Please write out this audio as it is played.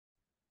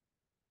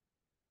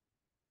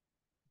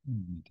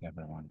Meet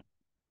everyone.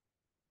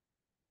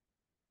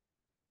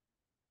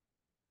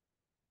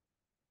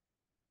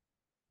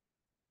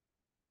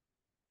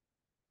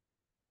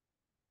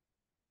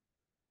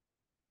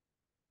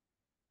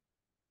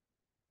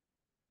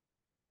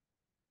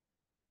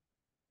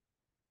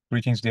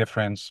 Greetings, dear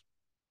friends.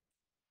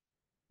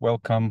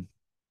 Welcome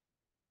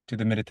to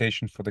the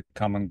meditation for the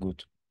common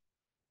good.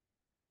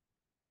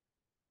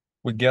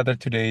 We gather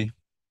today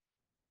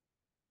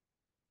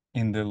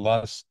in the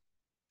last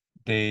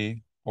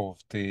day of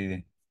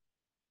the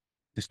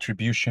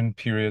distribution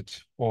period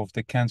of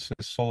the Cancer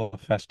Solar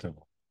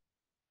Festival,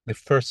 the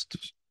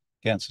first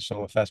Cancer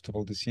Solar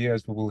Festival this year,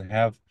 as we will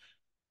have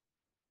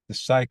the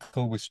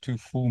cycle with 2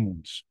 full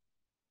moons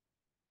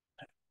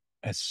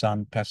as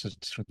Sun passes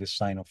through the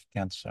sign of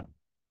Cancer.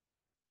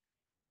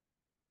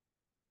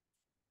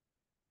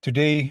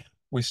 Today,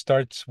 we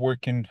start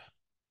working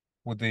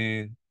with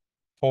the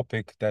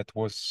topic that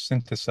was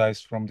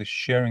synthesized from the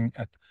sharing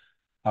at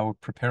our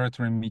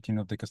preparatory meeting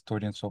of the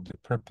custodians of the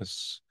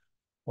purpose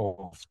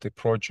of the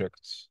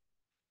project.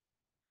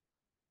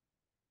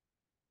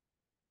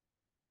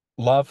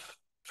 Love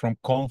from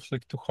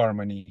conflict to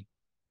harmony,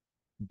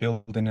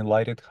 build an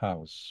enlightened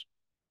house.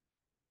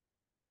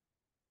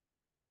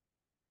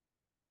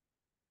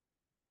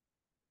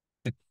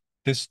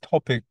 This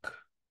topic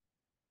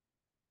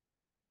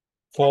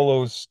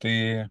follows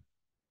the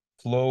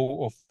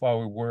flow of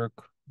our work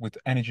with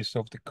energies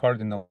of the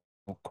cardinal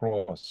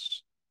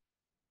cross,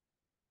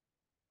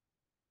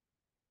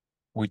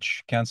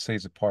 which Cancer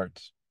is a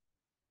part.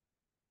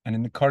 And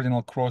in the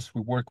cardinal cross,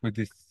 we work with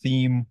the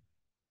theme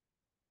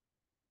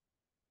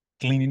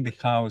cleaning the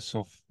house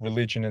of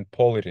religion and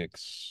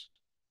politics,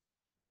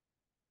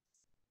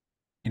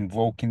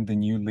 invoking the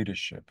new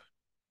leadership.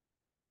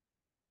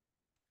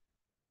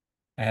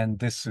 And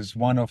this is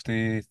one of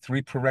the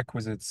 3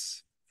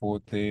 prerequisites for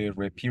the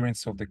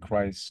reappearance of the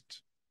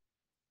Christ.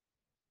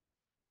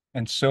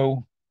 And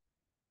so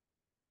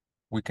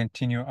we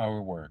continue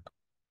our work.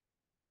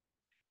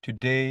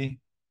 Today,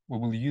 we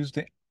will use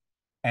the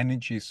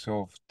energies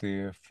of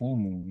the full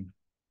moon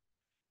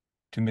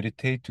to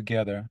meditate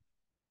together,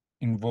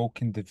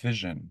 invoking the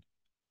vision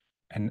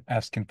and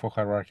asking for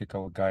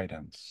hierarchical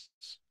guidance.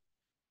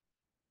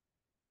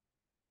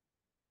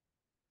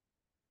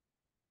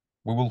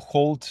 We will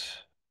hold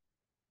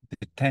the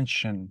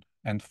attention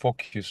and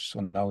focus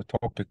on our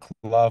topic,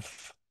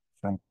 love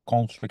from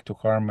conflict to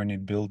harmony,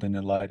 build an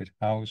enlightened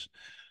house,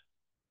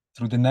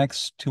 through the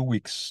next 2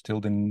 weeks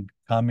till the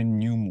coming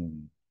new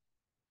moon.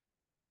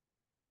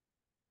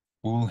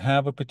 We will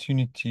have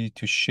opportunity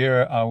to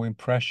share our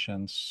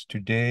impressions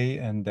today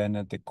and then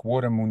at the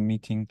quarter moon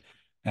meeting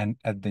and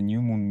at the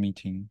new moon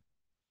meeting,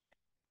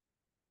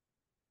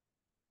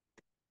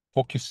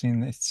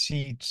 focusing on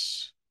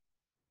seeds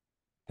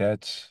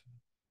that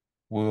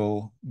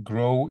will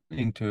grow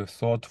into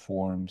thought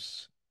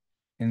forms,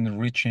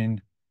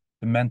 enriching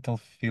the mental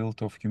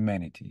field of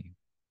humanity.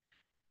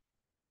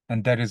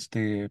 And that is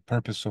the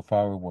purpose of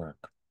our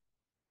work.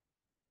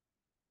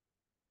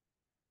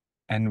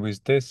 And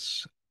with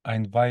this, I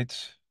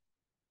invite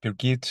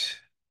Birgit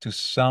to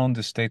sound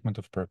the statement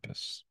of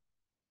purpose.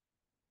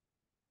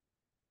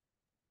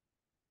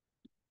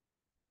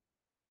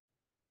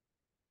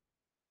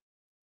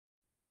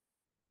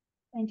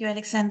 Thank you,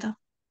 Alexander.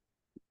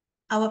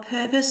 Our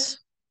purpose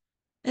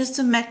is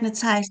to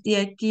magnetize the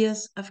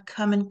ideas of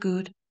common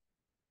good,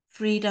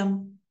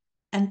 freedom,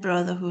 and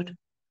brotherhood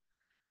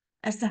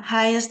as the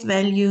highest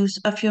values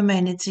of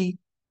humanity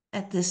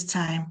at this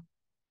time.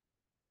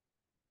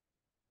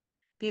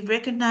 We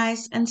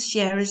recognize and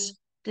cherish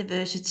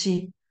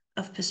diversity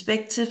of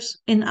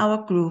perspectives in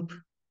our group,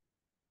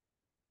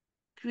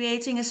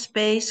 creating a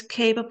space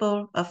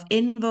capable of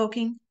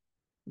invoking,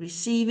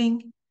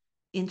 receiving,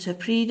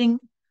 interpreting,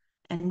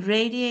 and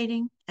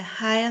radiating a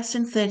higher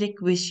synthetic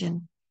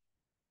vision.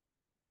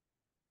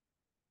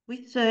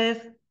 We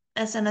serve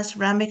as an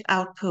Asramic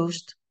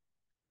outpost,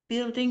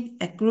 building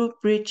a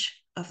group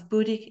bridge of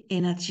Buddhic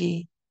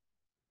energy.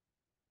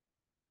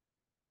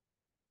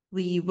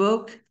 We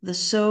evoke the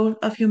soul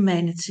of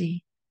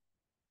humanity.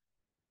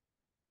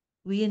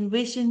 We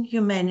envision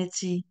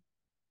humanity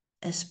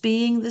as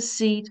being the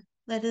seed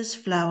that is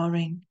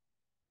flowering.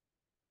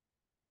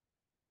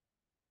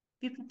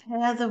 We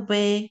prepare the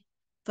way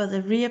for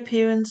the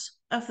reappearance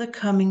of the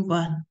coming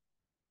one.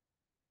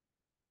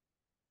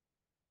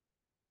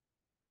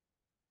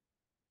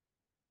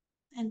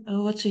 And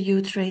over to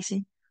you,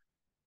 Tracy.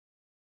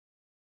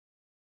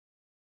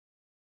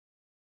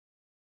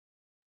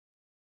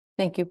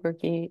 Thank you,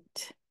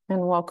 Birgit,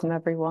 and welcome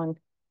everyone.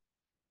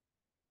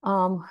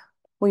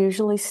 We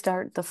usually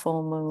start the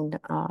full moon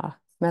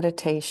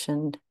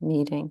meditation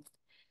meeting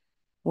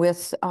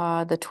with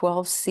the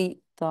 12 seat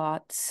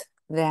thoughts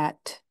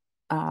that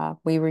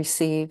we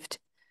received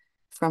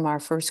from our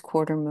first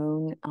quarter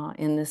moon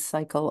in this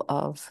cycle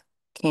of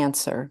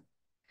Cancer.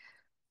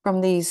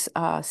 From these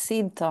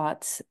seed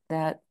thoughts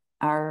that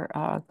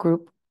our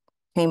group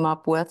came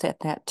up with at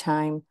that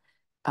time,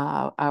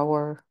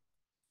 our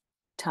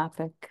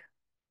topic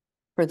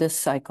for this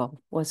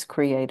cycle was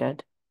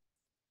created.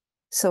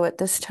 So at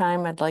this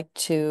time, I'd like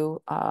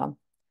to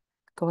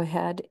go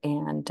ahead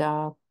and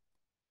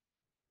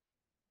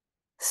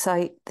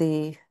cite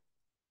the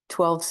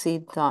 12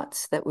 seed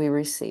thoughts that we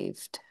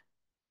received.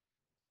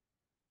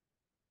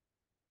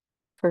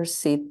 First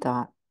seed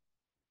thought.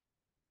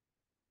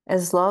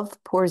 As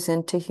love pours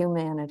into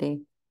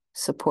humanity,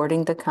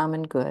 supporting the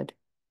common good,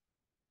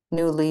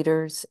 new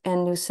leaders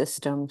and new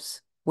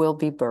systems will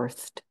be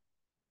birthed.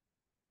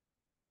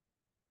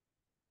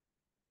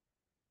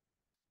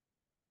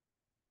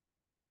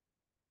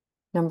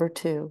 Number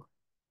 2,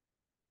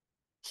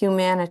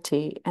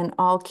 humanity and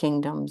all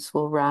kingdoms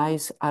will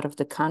rise out of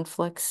the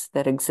conflicts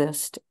that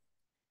exist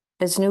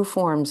as new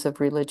forms of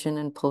religion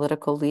and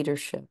political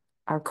leadership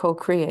are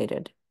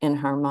co-created in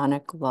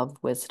harmonic love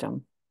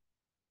wisdom.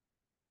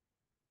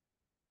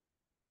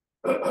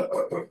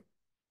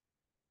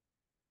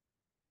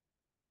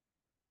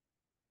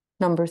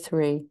 Number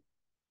 3,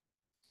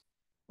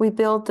 we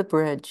build the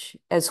bridge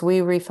as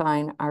we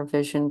refine our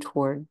vision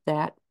toward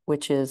that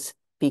which is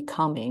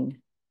becoming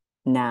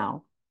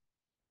now.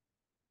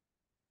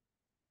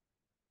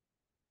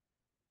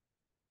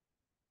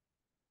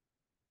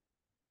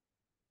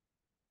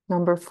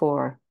 Number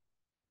 4,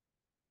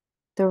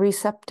 the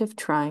receptive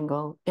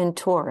triangle in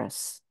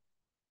Taurus,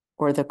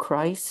 or the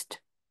Christ,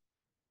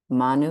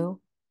 Manu,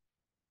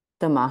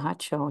 the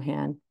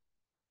Mahachohan,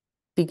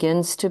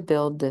 begins to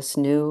build this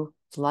new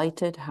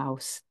lighted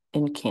house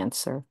in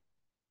Cancer.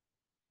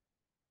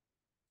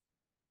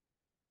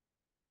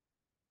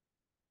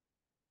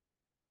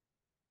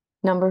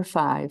 Number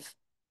 5,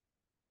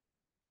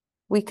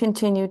 we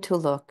continue to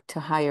look to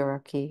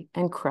hierarchy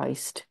and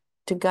Christ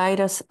to guide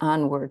us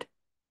onward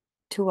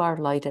to our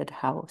lighted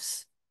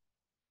house.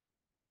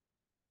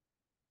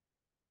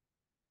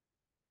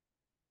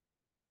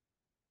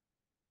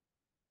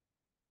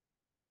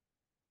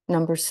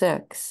 Number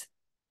 6,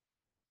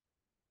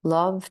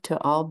 love to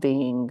all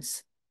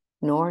beings,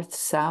 north,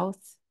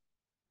 south,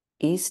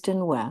 east,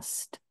 and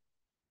west,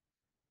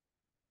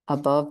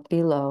 above,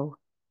 below,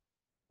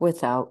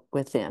 without,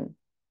 within.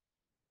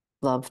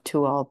 Love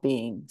to all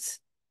beings.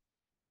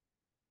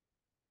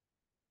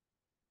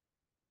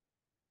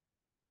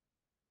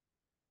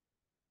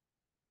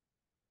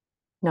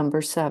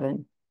 Number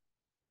 7,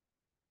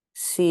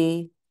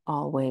 see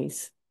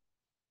always.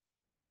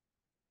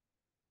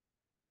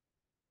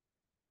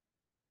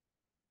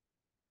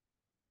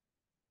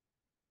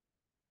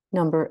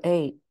 Number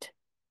 8,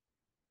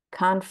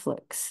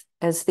 conflicts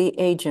as the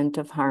agent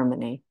of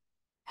harmony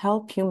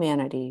help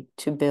humanity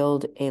to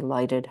build a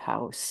lighted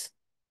house.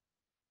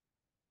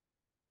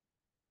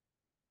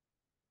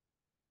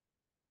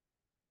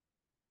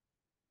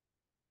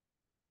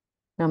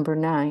 Number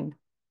 9,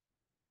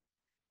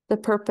 the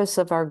purpose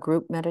of our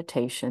group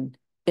meditation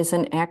is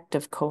an act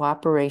of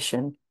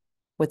cooperation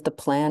with the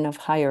plan of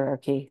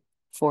hierarchy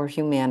for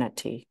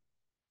humanity.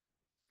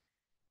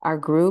 Our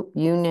group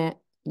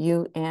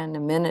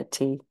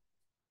unanimity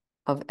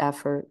of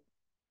effort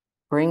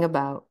bring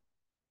about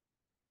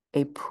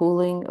a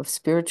pooling of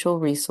spiritual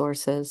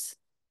resources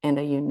and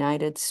a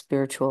united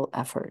spiritual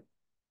effort.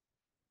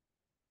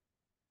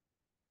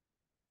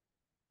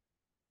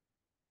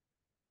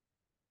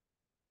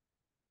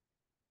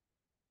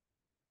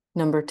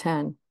 Number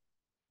 10,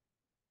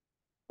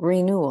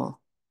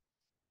 renewal,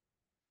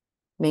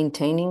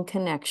 maintaining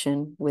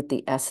connection with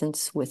the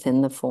essence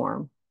within the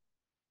form.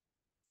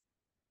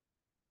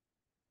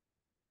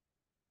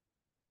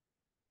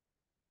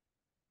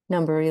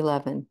 Number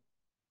 11,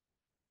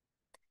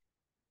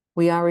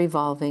 we are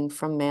evolving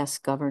from mass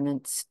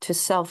governance to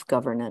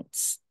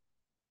self-governance.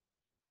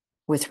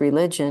 With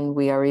religion,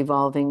 we are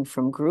evolving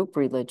from group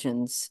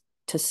religions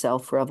to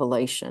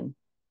self-revelation.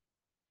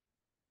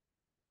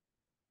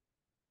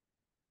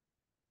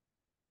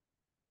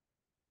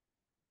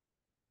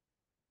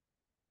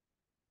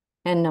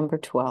 And number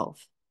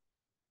 12,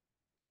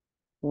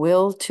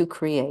 will to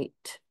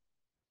create,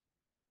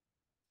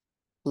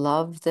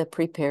 love that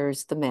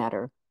prepares the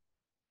matter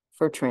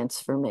for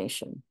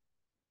transformation.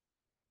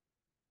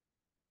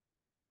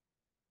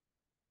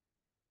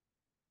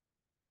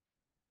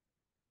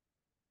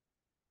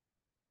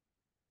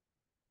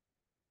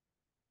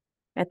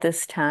 At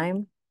this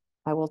time,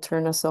 I will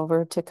turn us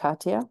over to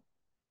Katya,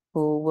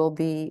 who will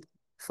be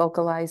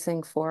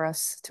focalizing for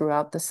us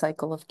throughout the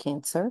cycle of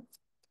Cancer.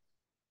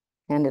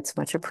 And it's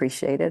much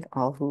appreciated,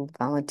 all who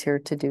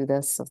volunteered to do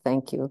this. So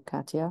thank you,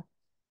 Katya.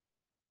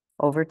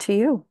 Over to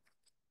you.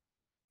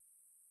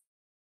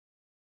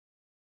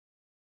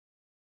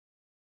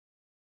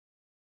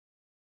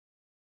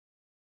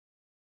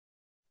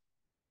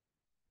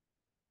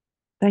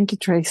 Thank you,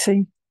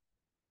 Tracy.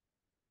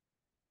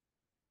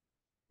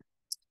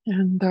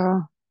 And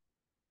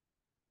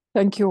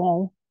thank you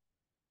all.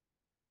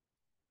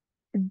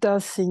 It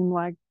does seem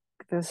like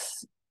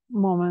this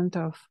moment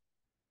of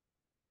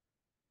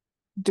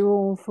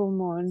dual full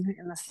moon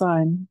in the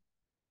sign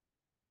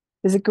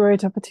is a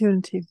great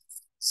opportunity.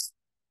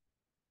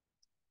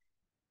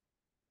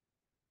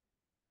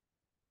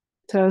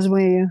 So as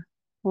we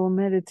will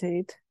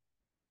meditate,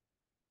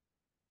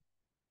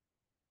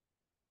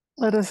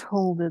 let us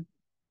hold it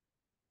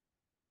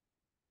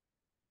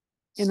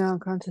in our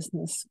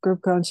consciousness,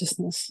 group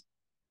consciousness,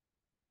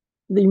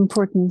 the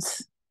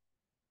importance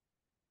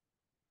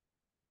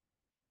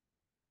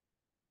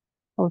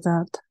of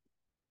that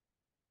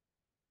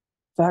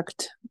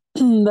fact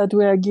that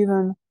we are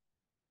given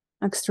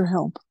extra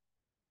help.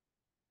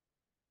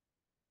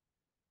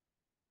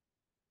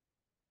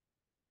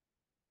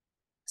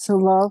 So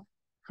love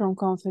from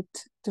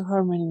conflict to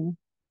harmony,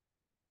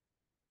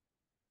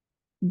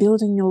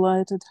 building a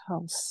lighted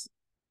house.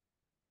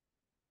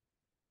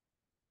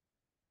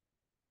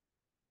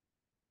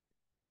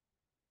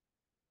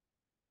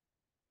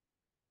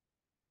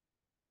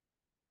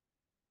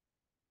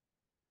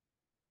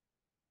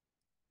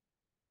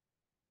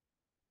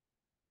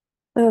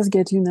 Let us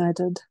get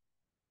united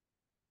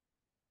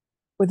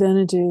with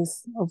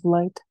energies of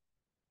light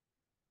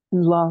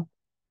and love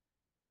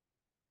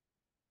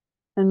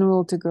and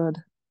will to good.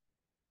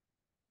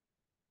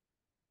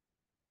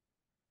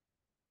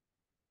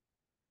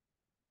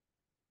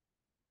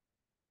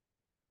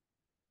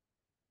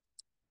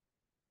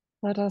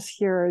 Let us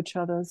hear each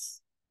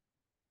other's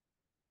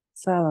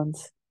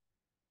silence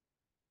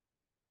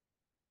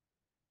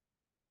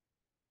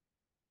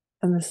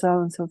and the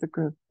silence of the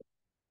group.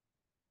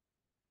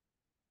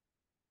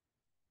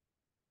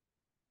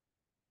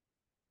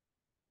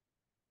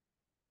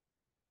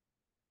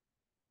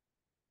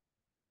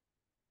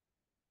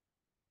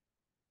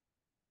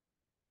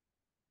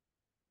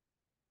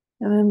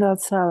 And in that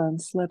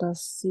silence, let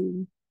us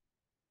see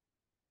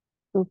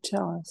group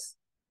chalice.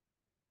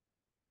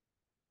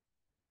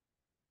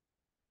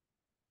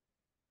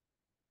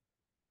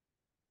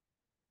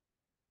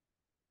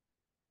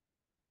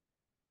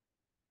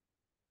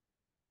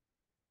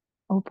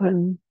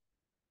 Open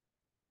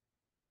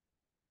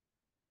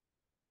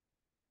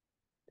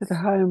to the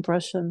high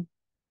impression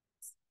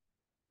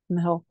and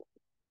help.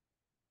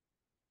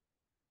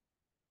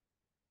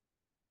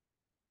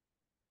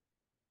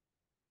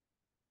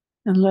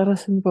 And let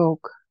us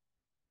invoke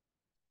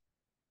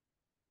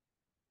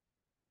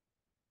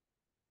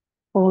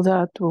all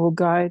that will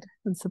guide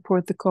and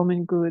support the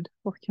common good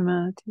of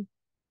humanity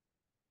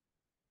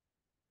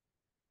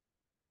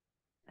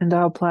and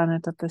our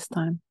planet at this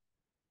time.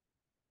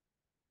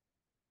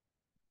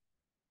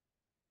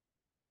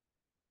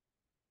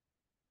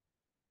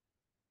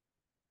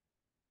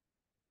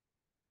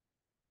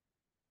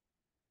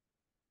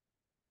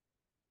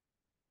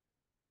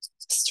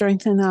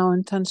 Strengthen our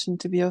intention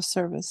to be of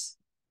service,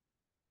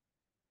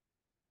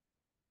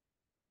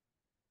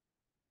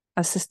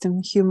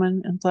 assisting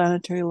human and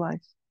planetary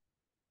life.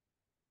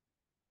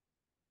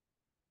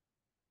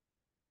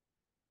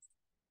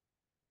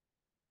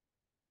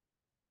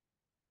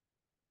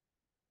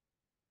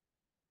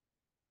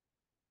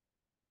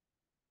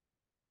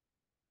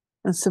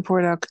 And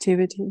support our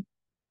activity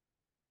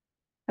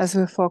as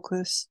we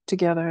focus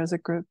together as a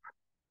group,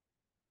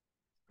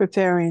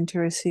 preparing to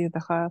receive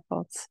the higher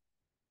thoughts,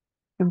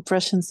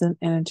 impressions, and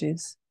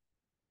energies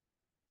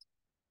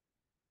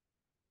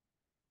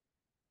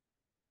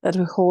that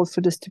we hold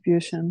for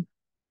distribution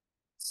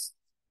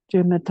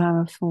during the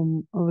time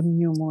of a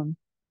new moon.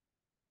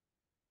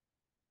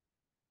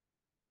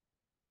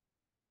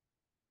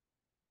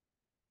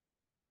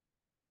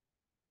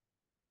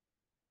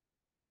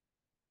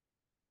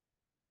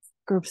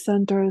 Group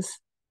centers,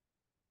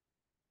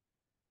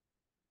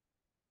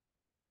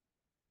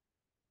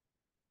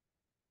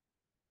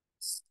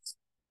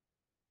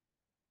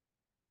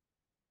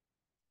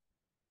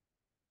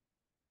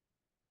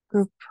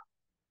 group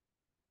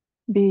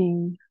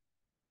being,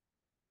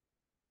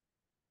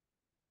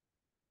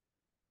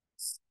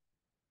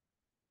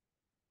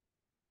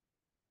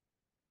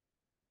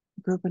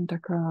 group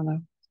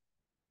intercorona.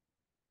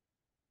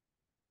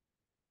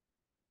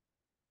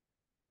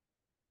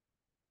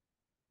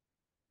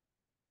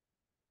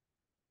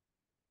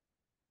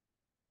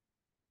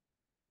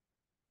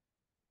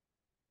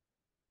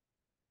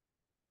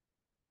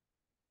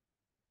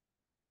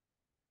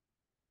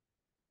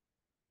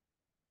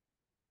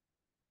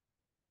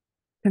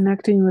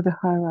 Connecting with the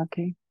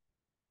hierarchy.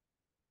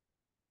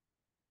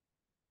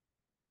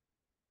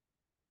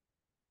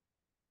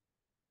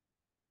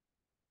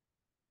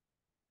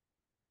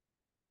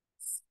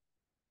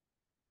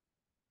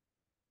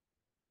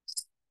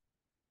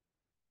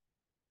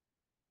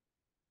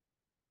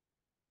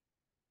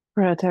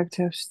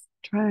 Protective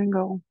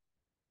triangle.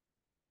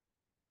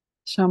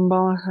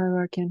 Shambhala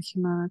hierarchy and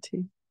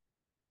humanity.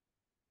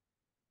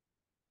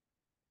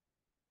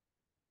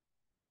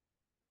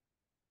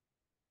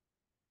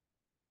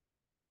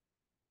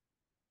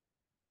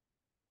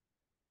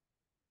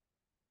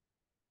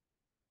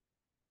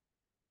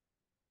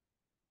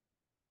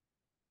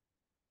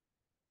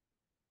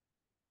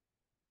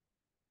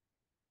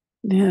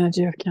 The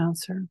energy of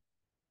Cancer.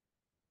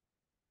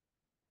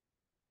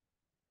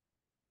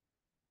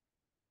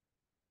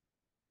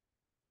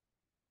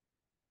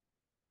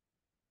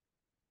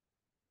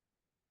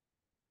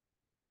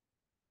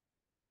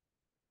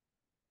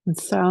 And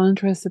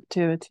silent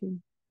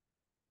receptivity.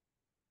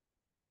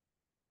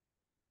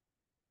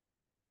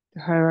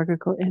 The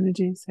hierarchical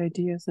energies,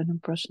 ideas, and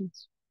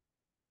impressions.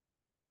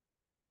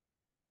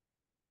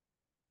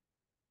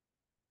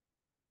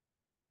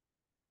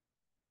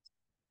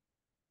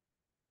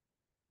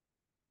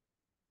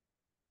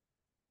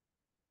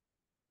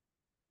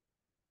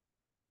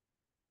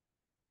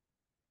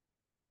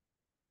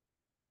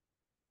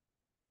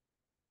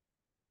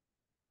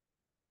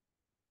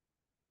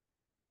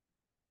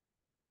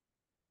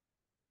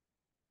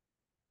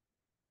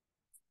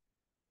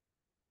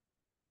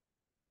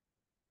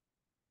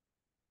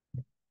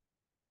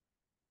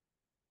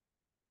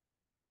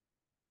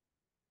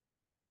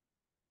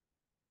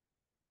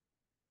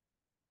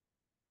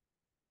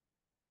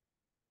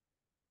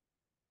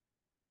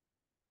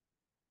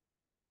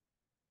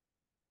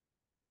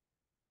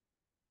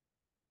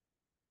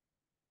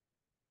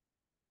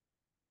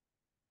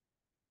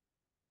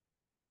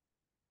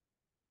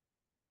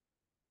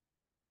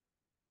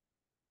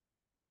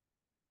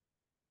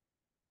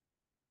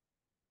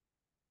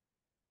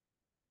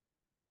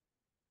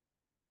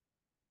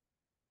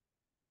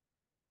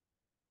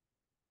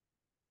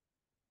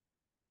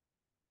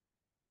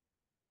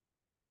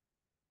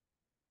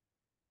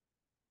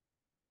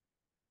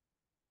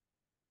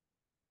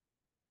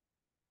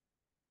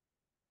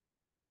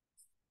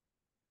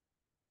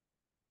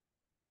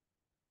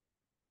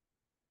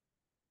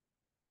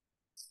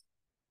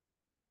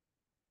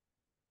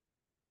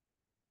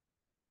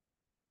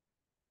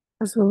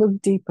 As we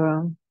look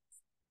deeper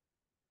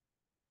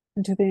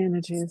into the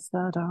energies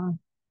that are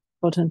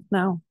potent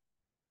now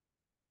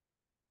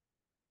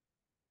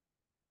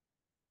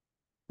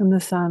in the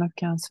sign of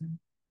Cancer,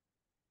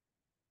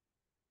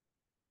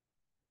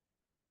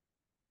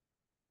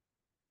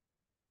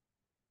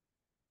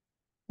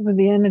 with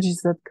the energies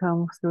that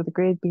come through the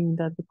great being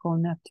that we call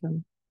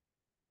Neptune,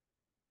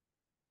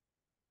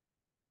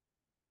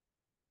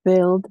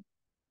 veiled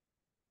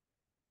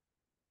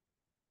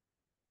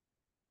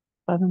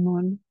by the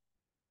moon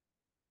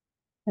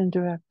and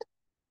direct.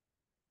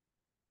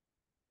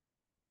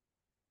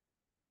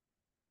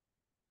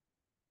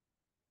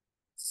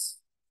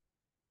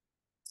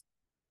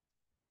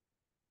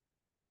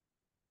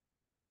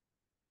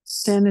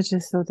 The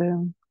energies of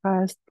the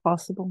highest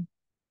possible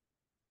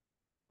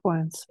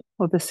points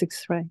of the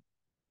sixth ray.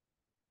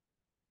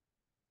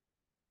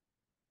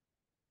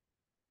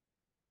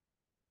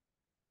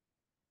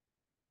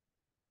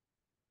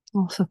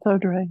 Also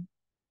third ray.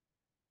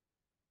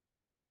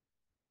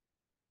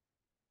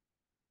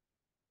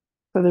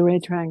 For the ray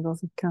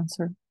triangles of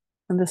Cancer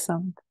and the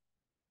seventh.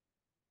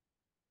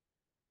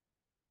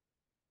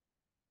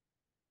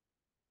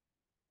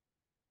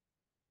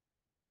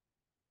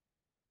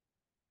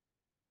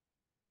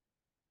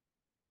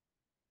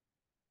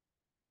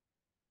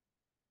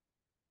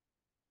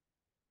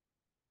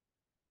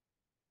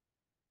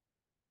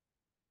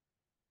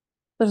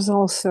 There's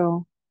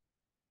also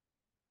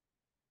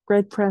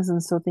great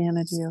presence of the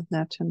energy of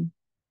Neptune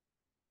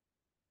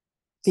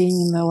being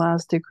in the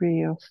last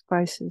degree of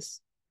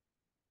Pisces,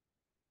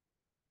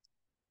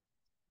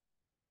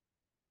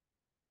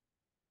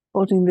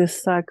 holding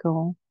this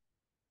cycle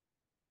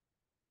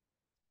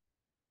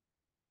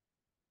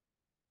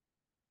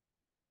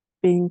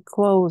being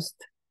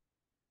closed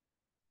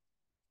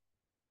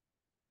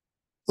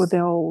with the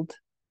old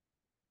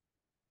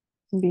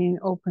and being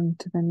open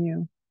to the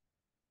new.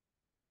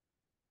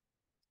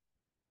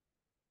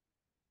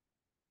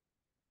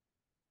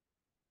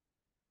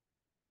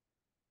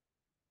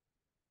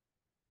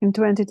 In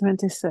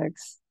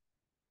 2026,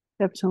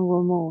 Neptune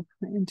will move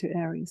into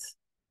Aries.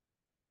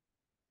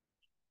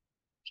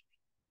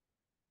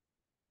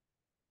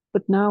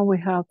 But now we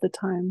have the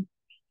time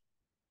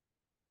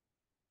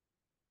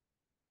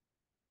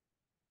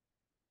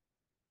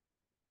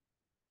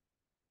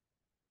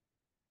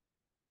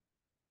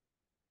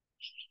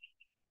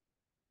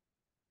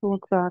to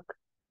look back,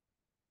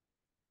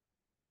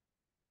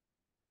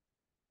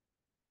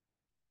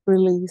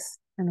 release,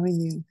 and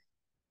renew.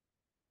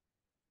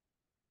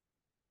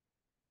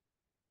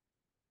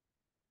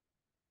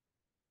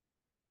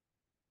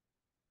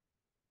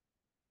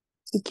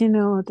 The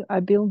keynote, I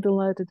build the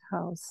lighted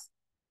house,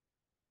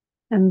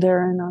 and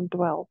therein I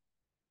dwell.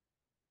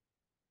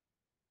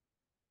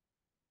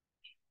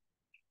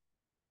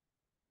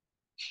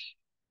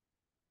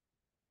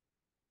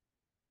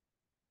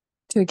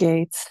 Two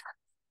gates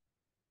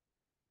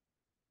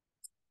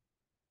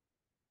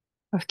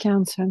of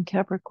Cancer and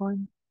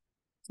Capricorn,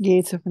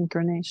 gates of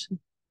incarnation.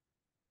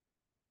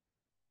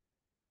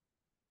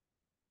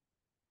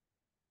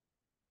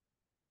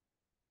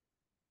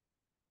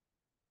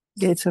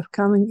 Gates of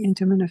coming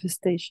into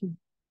manifestation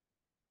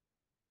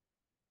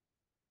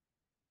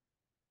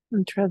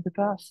and tread the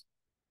path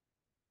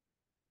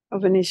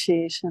of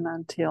initiation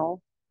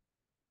until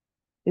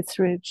it's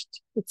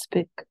reached its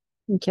peak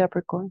in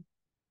Capricorn.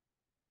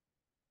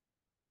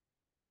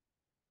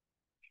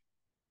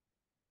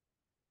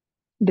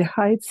 The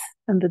heights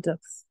and the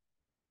depths.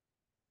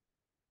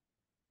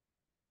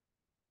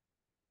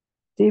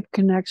 Deep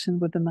connection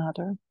with the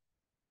matter.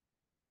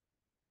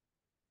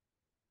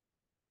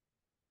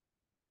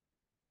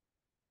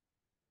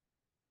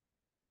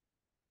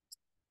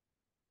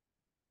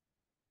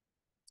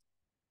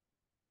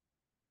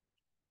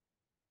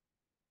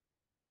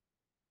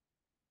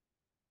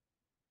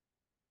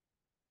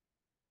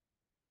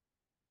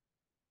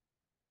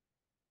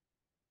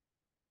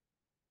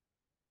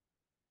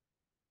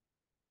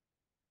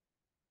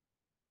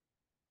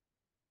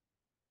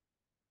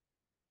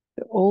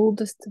 The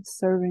oldest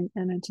serving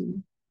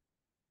energy.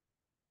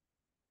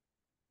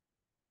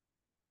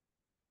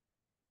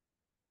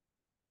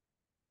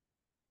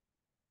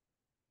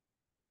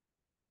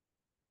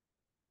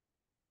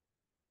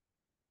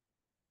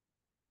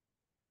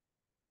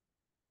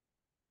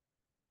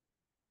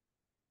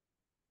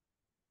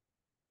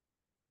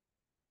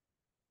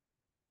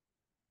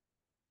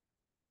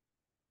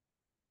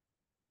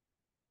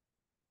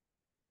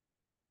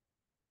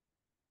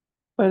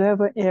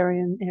 Whatever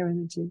Aryan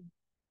energy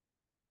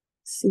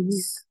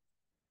sees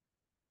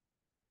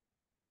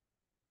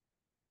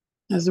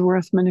as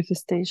worth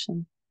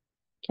manifestation,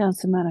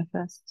 Cancer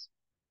manifests.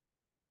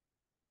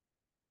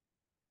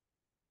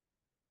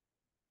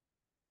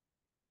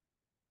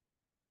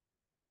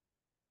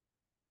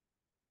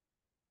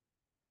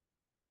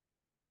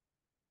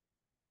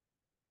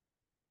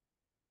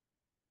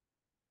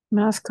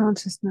 Mass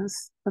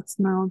consciousness that's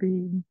now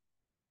being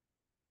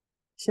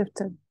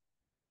shifted.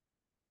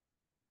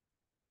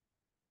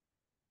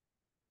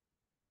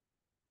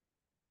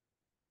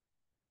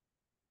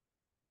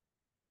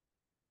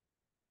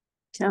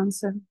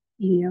 Cancer,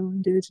 Leo,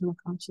 individual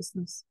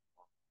consciousness,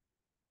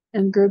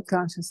 and group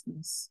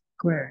consciousness,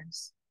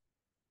 Aquarius.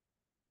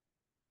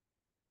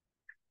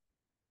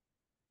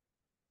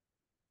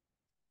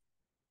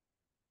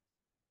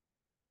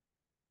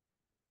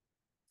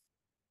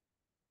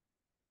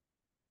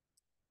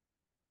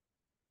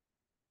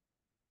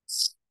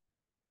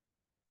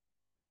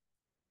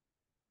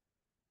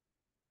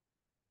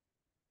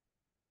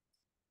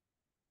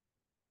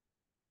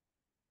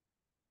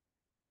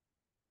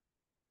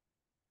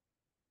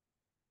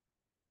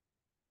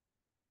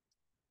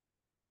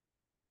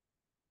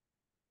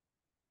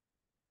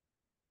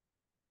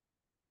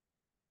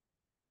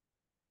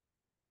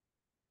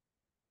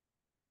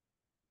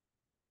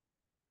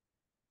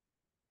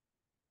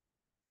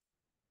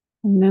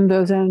 And in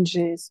those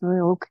energies,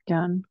 we look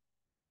again.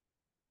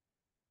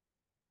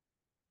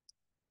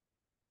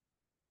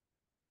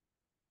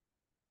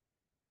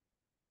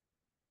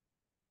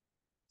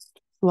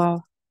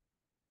 Love,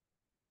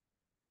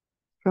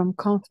 from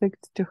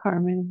conflict to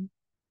harmony,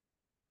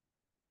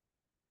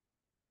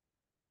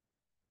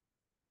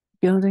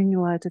 building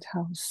a lighted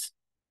house.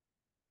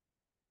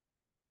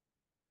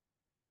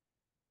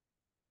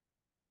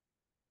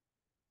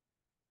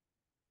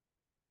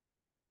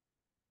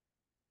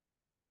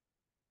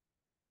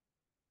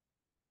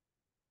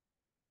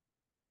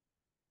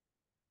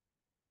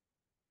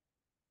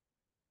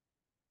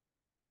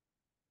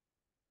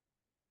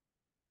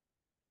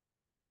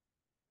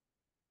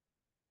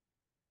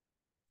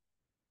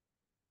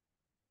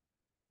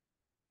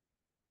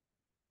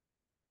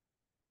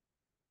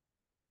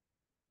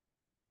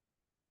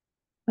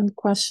 And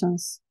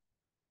questions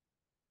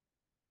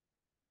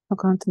for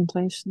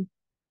contemplation.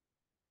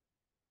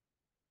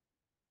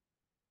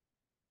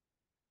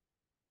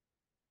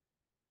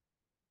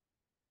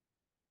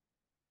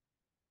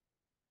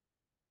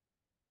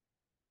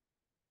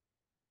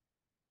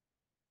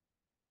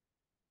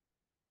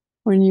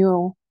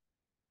 Renewal,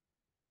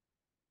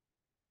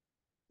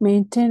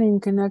 maintaining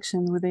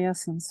connection with the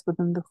essence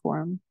within the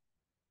form.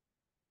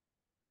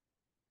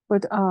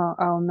 What are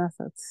our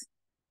methods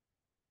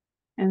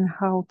and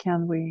how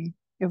can we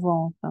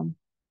evolve them?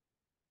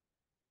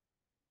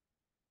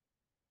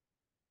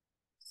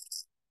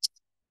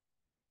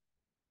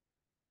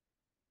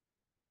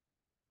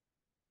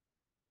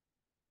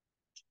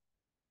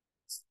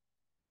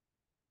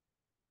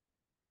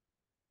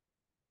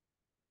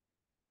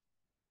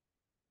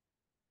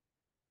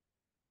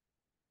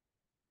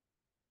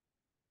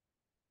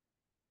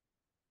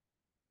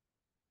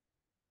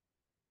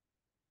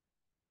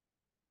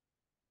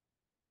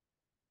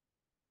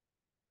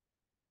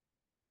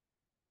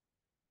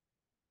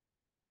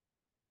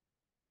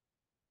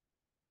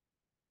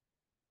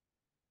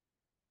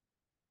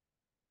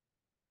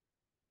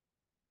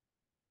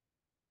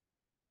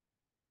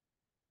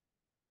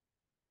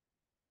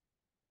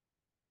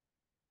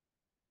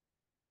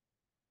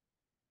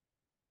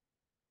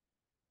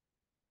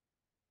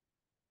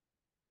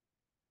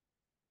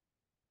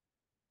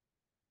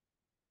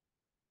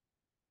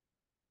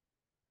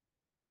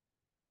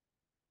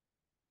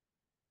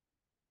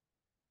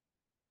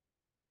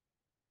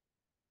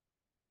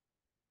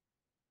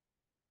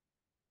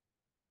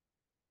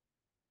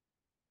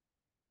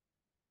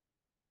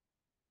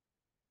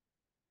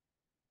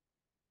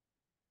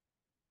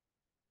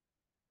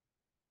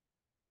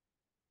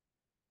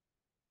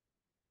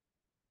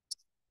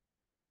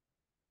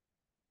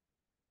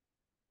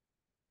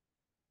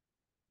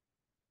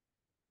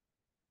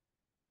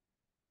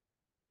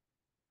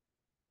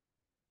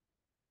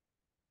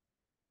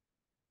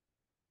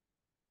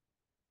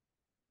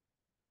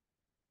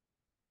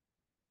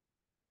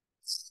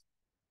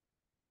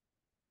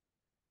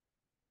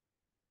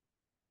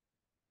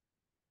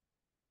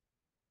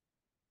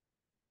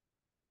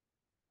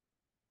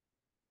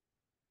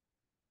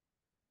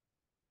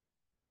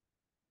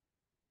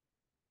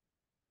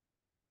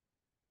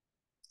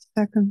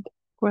 Second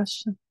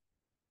question.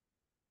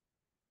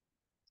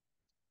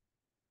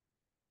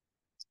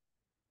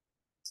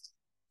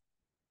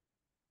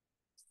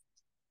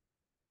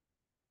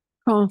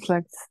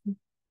 Conflicts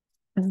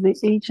as the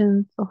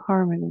agent of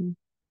harmony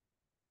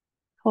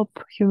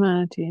help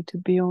humanity to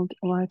build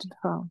a lighted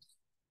house.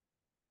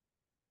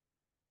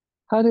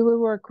 How do we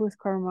work with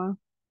karma?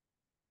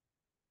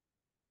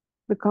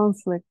 The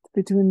conflict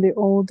between the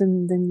old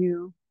and the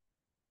new,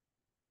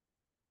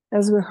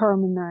 as we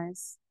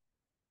harmonize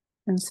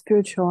and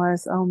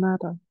spiritualize our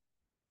matter.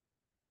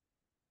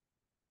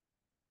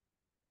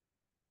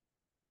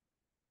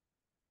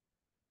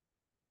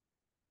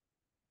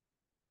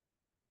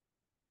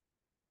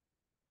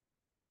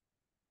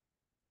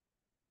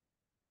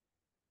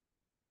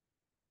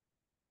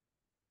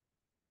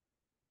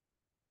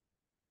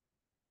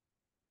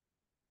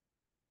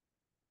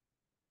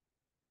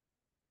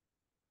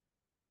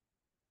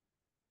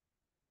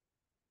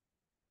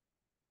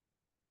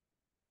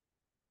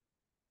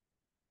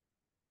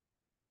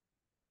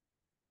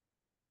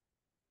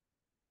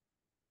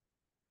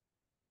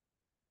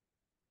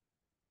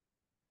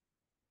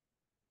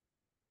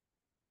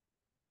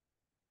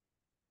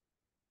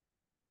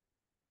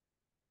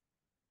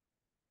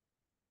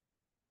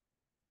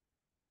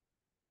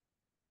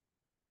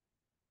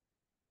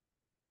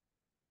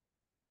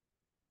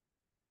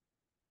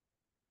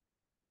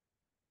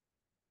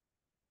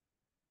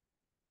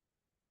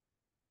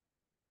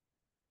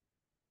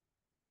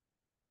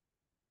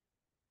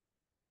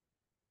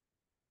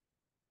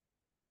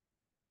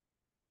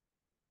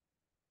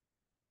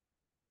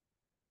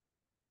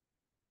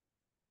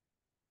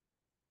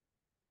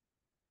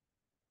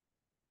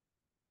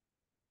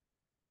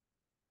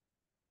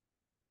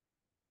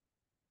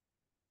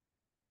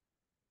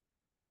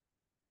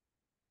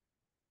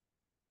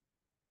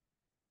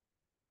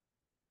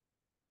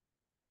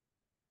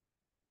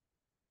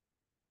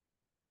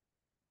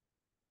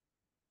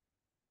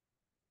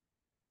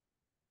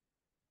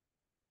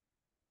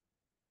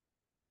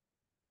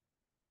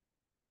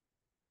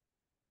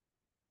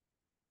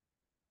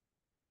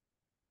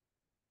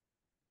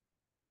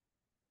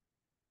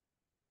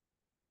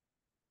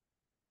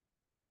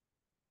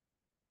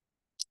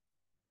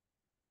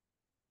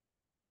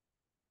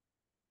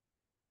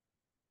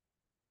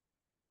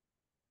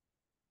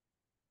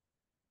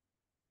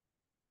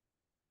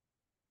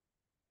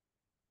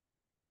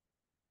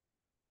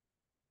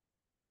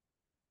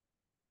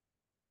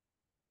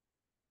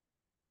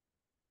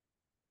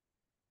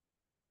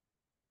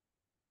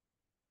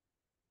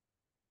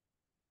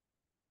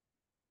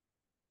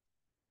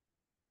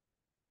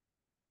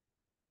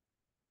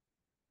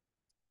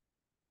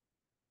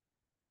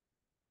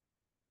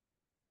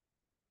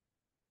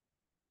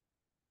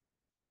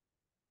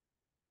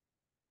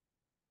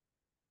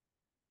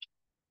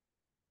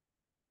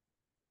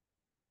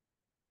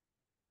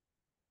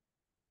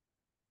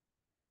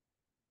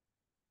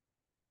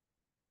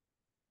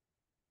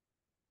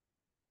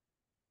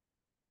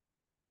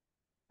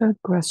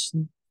 Good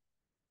question.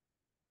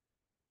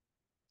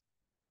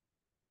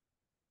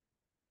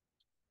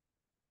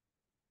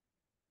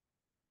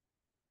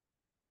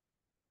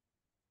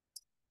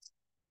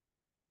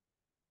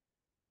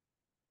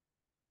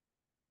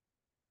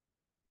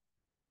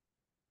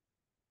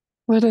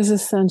 What is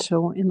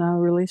essential in our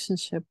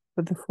relationship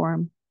with the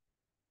form?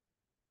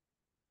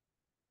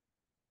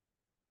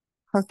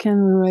 How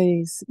can we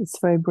raise its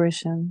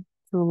vibration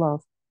through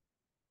love?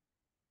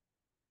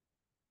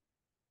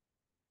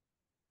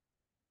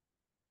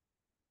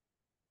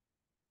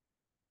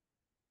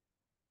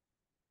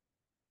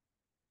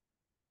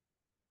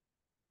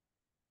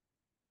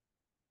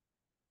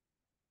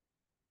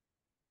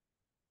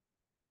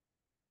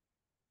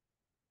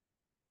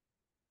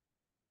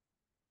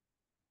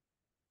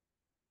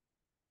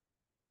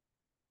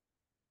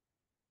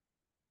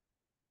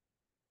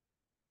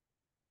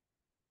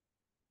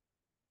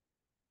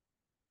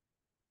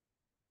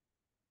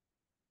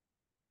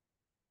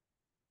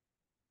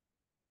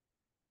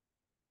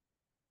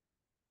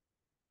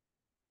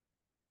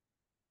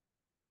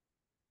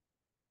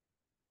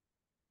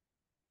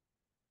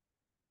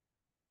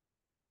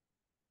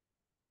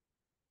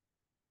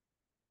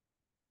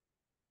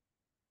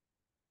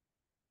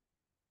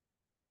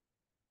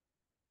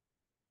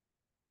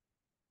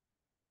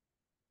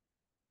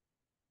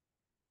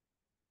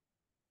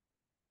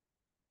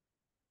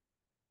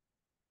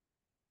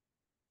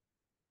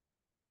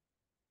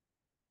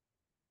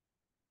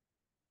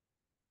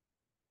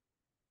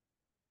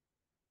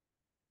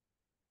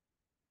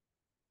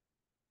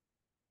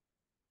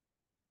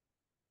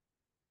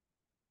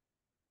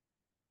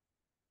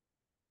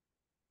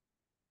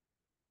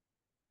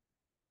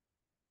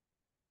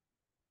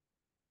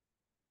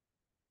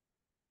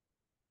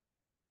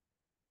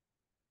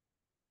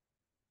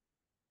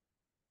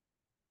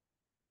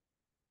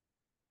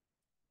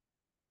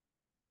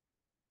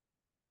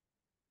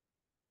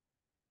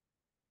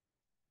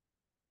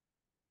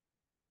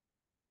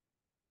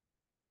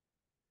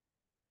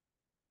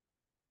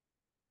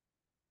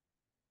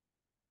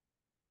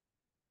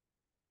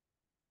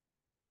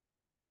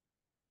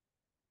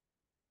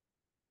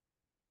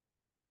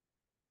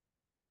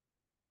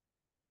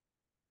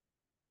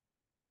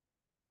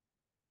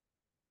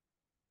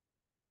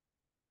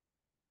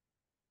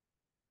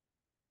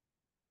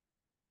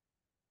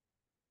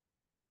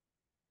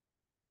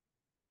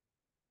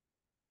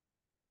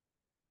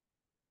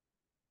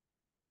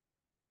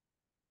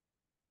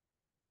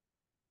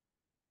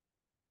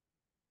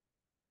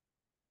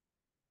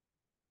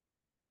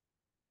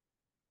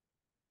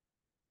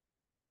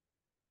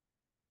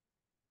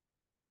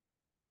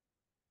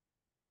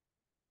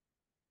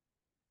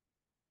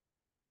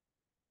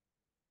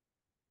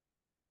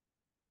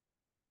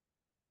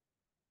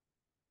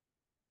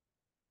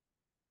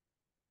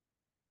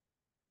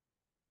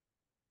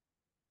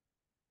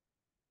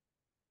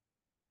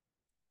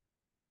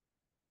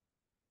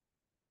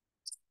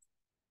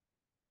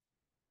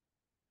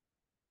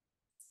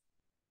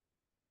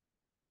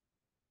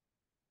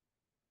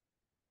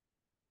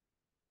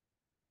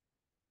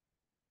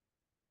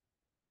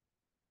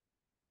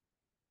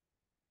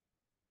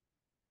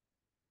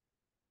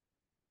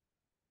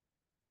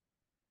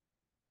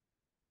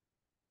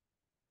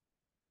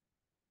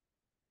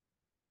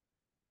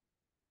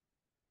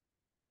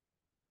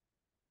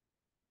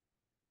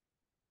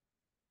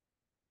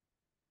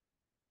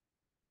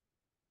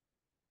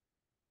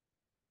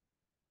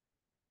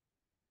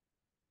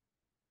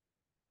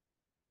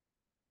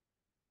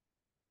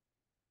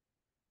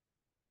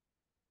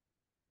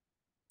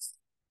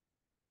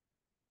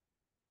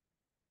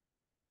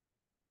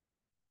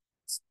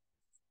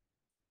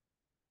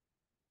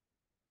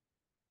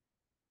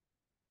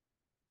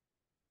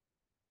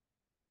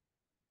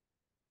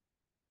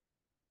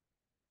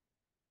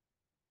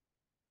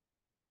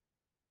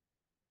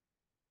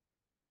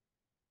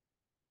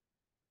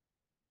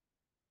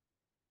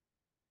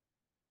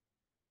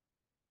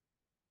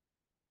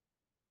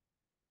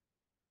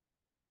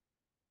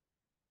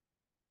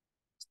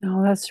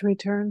 Now let's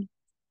return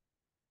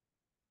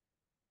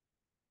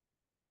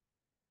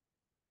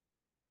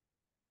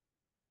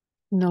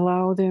and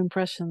allow the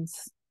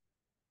impressions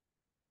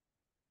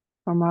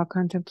from our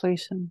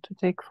contemplation to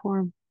take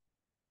form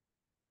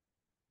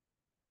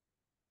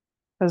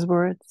as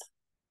words,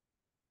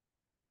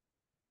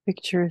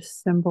 pictures,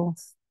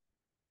 symbols,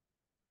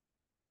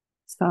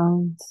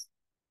 sounds,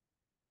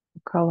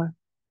 color.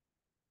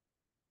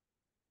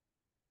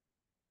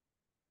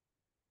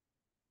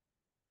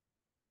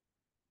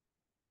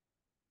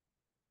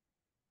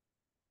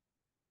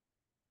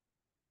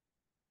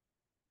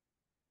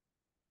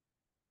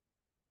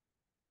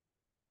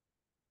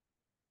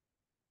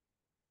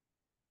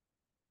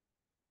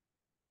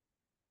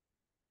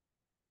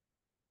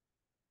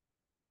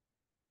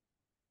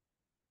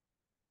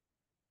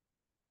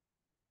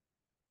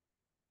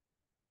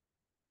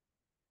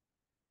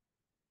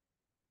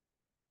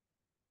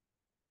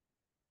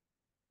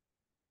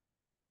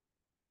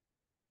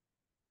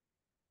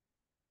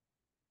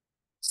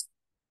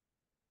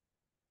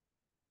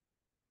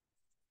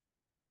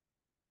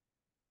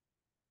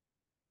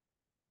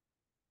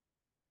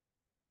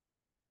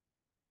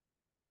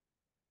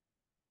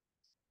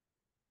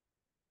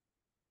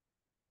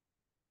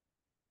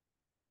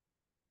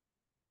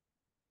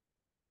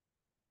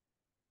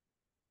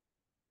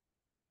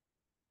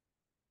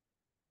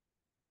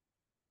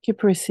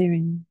 Keep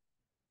receiving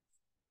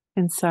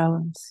in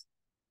silence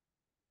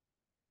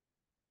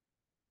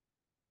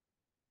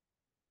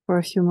for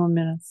a few more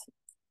minutes.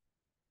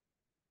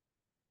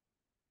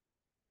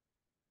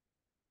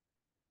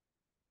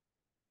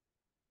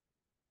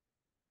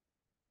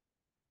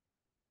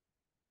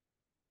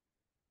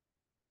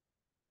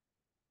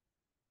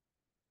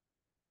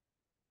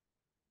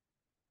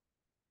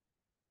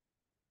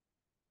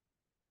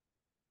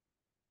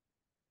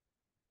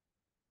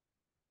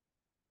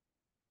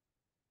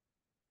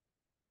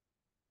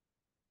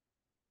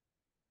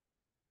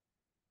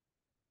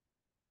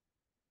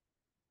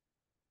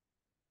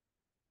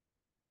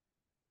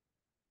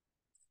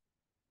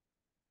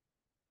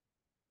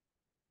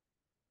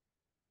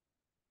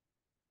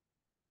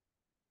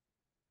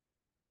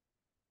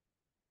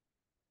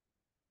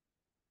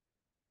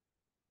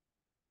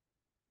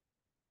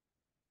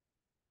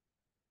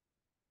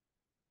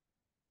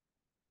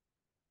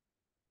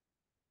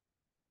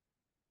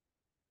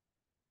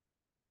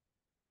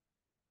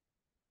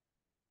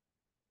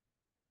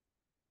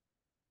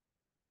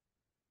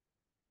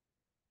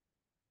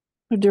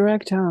 We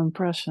direct our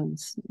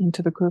impressions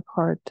into the group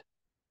heart,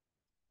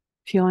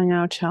 feeling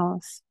our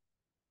chalice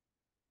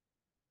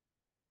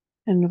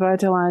and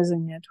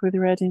vitalizing it with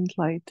radiant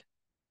light,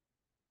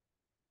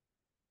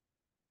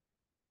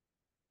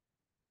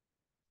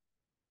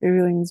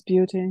 revealing its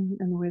beauty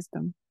and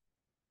wisdom.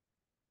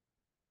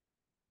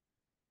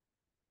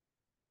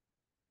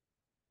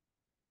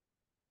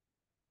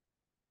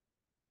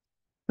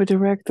 We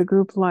direct the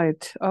group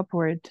light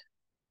upward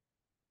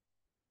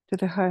to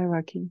the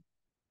hierarchy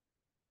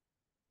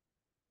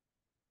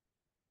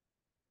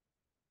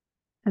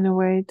and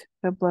await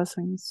the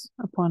blessings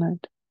upon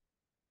it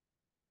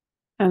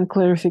and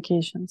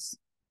clarifications.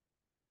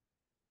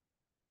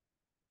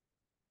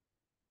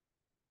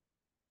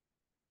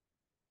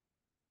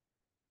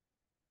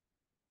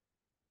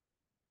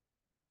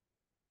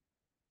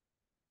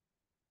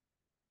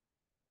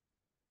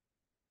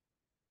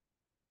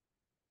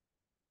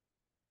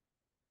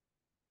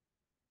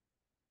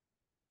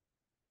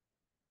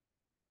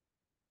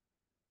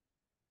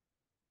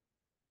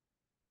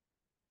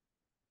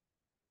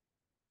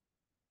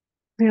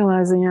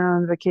 Realizing our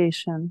own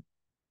vacation,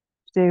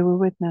 today we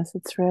witness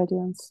its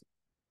radiance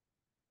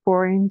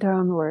pouring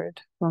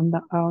downward from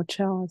our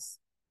chalice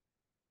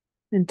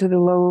into the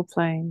lower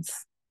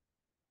planes,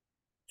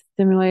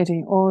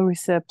 stimulating all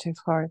receptive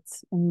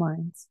hearts and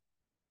minds.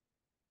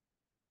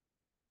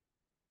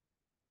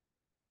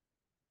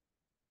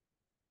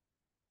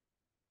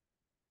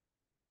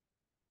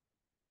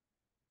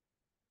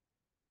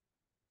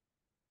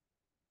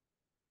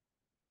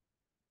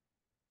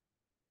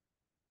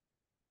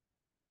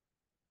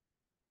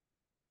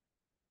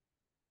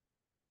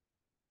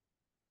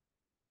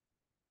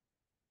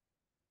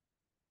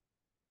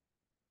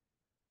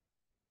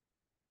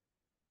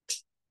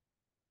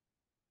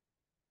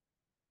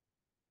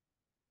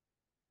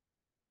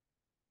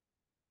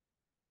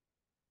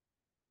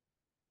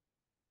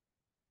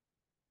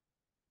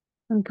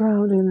 And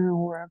grounding our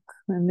work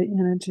and the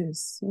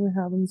energies we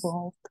have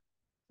involved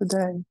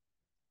today.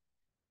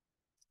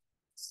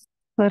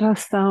 Let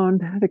us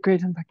sound the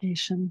great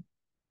invocation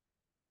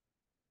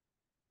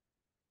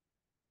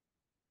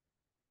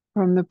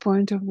from the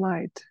point of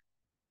light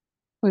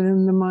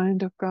within the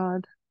mind of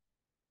God.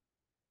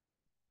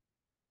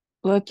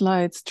 Let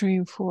light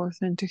stream forth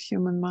into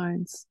human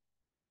minds.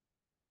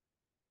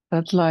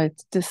 Let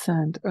light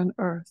descend on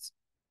earth.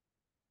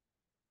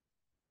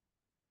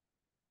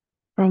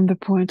 From the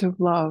point of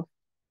love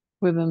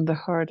within the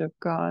heart of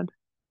God,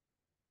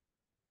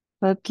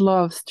 let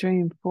love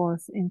stream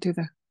forth into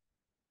the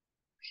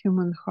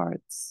human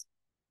hearts.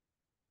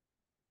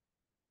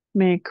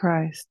 May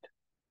Christ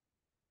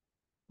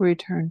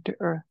return to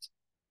earth.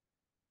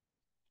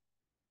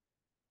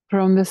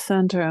 From the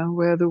center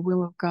where the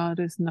will of God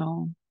is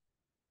known,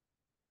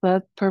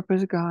 let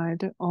purpose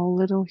guide all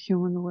little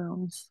human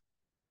wills,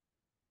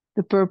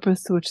 the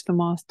purpose which the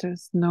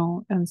masters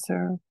know and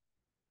serve.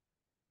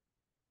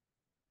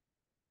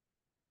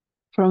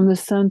 From the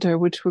center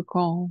which we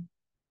call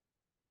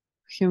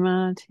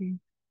humanity,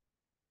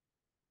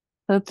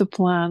 let the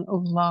plan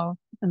of love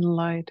and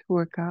light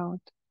work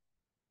out,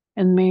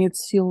 and may it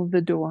seal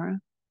the door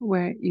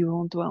where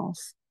evil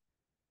dwells.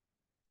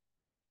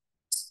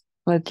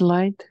 Let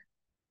light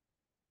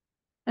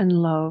and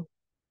love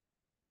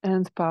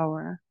and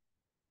power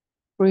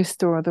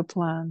restore the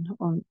plan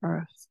on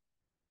earth.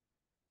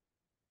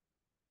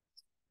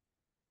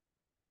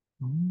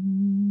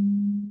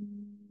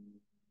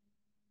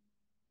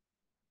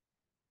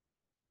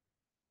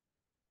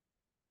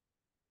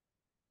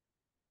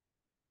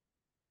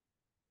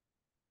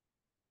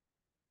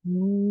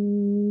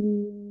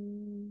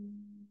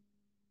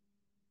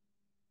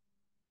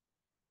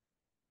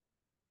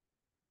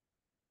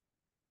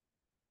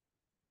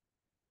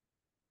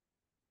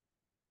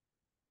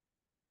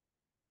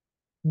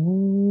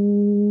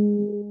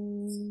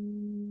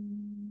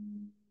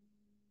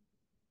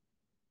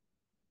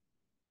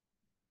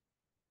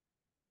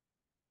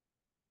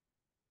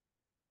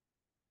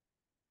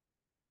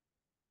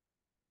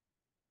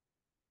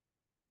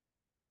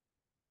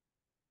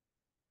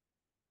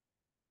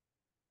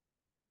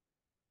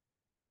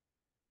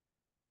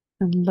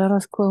 And let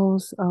us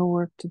close our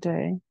work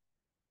today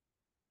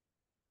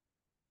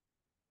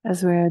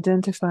as we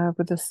identify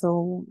with the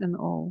soul in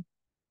all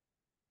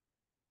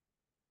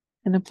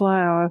and apply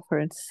our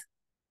efforts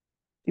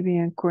to be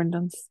in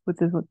accordance with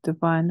the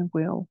divine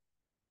will.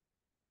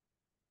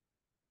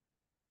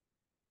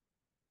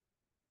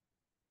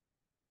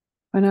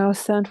 We now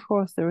send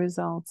forth the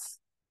results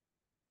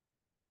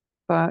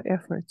of our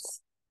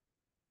efforts,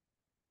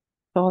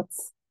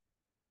 thoughts,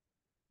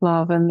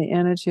 love, and the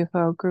energy of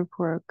our group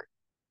work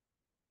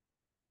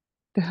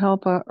to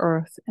help our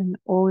earth in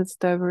all its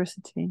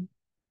diversity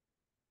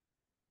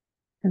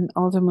and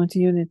ultimate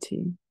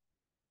unity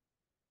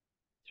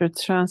through a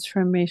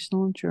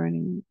transformational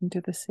journey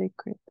into the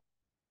sacred.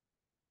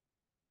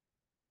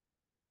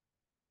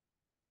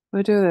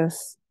 We do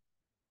this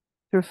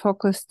through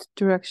focused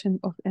direction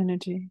of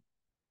energy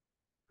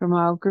from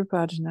our group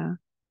ajna,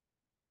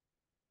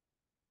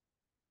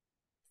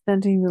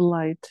 sending the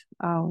light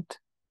out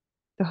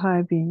to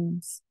high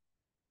beings,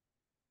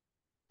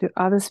 to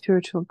other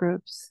spiritual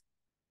groups,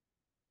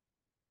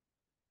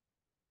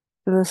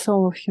 to the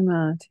soul of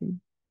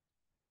humanity,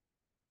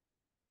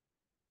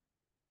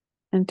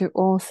 and to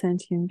all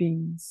sentient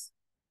beings,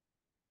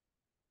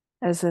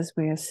 as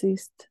we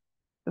assist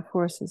the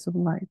forces of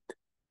light.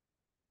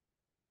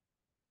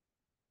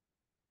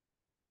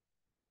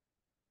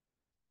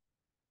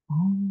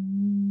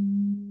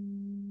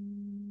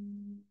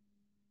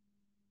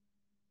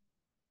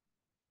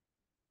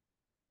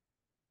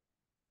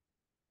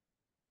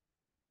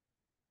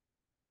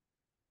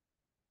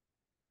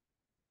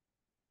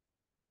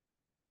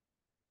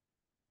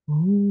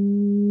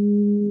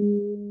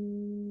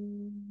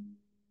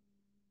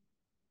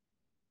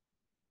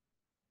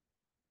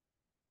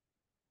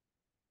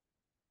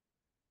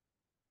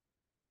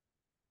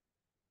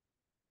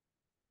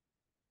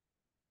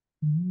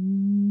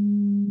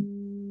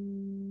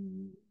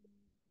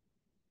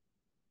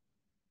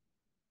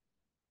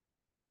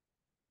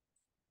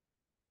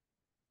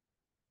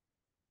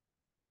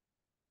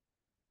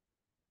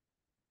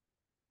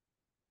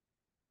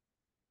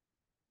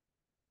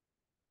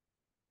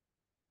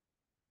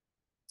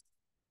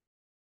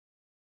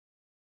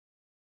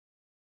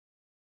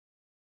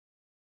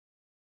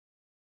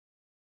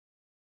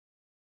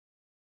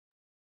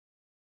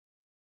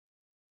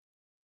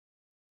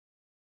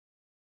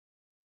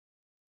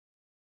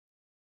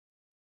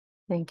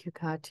 Thank you,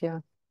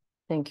 Katya.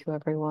 Thank you,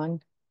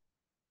 everyone.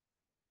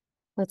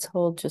 Let's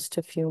hold just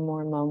a few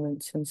more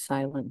moments in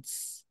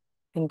silence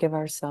and give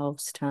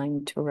ourselves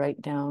time to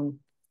write down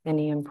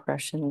any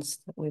impressions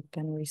that we've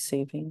been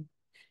receiving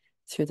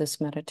through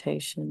this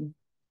meditation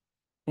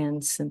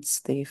and since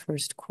the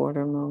first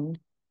quarter moon.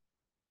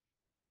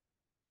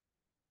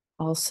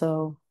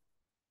 Also,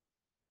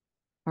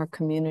 our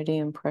community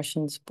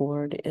impressions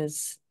board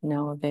is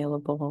now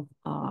available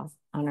on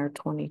our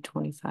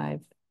 2025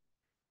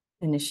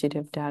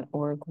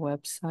 initiative.org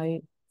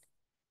website,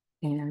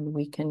 and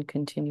we can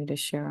continue to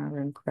share our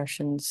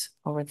impressions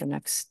over the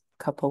next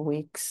couple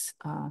weeks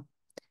on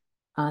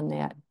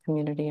that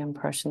community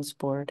impressions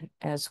board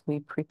as we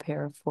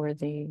prepare for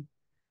the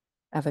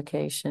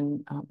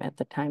evocation at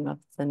the time of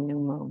the new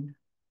moon.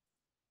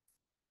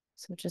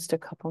 So just a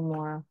couple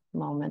more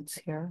moments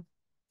here.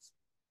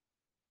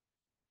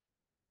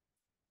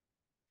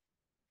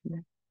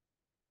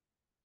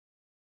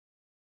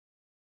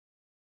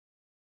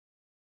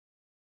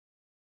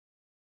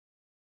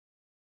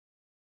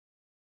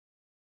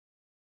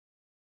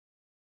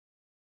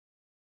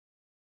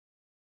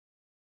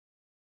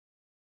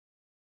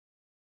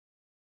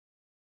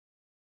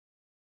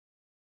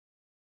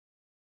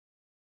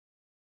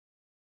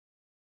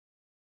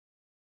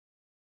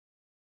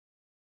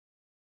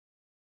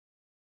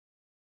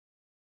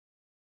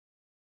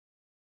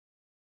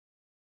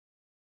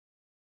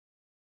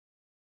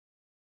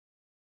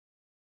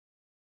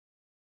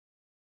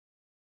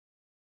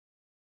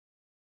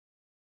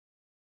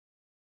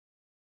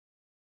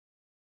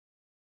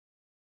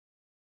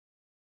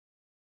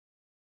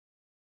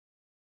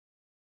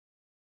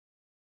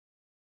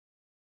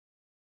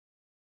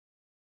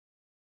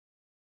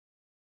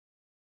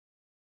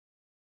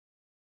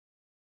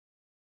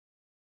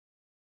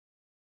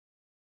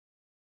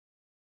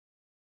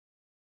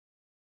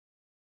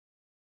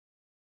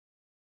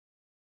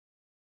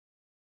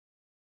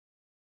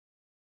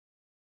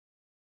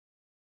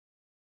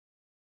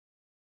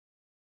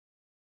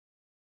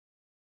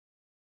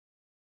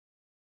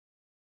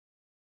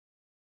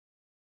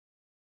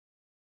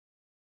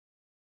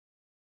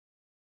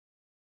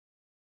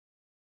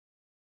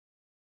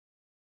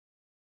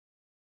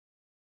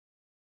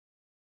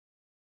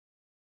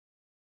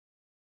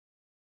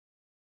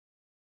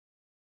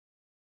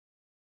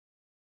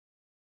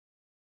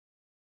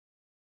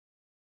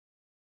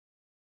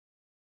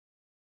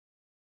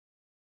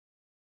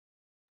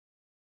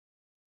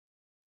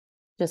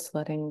 Just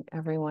letting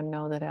everyone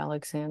know that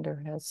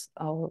Alexander has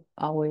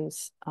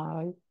always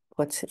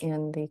puts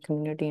in the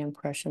community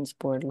impressions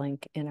board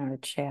link in our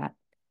chat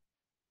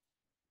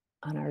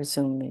on our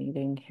Zoom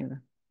meeting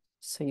here.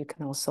 So you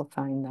can also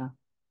find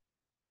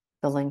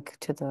the link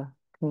to the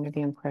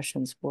Community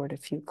Impressions Board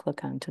if you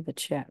click onto the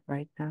chat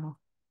right now.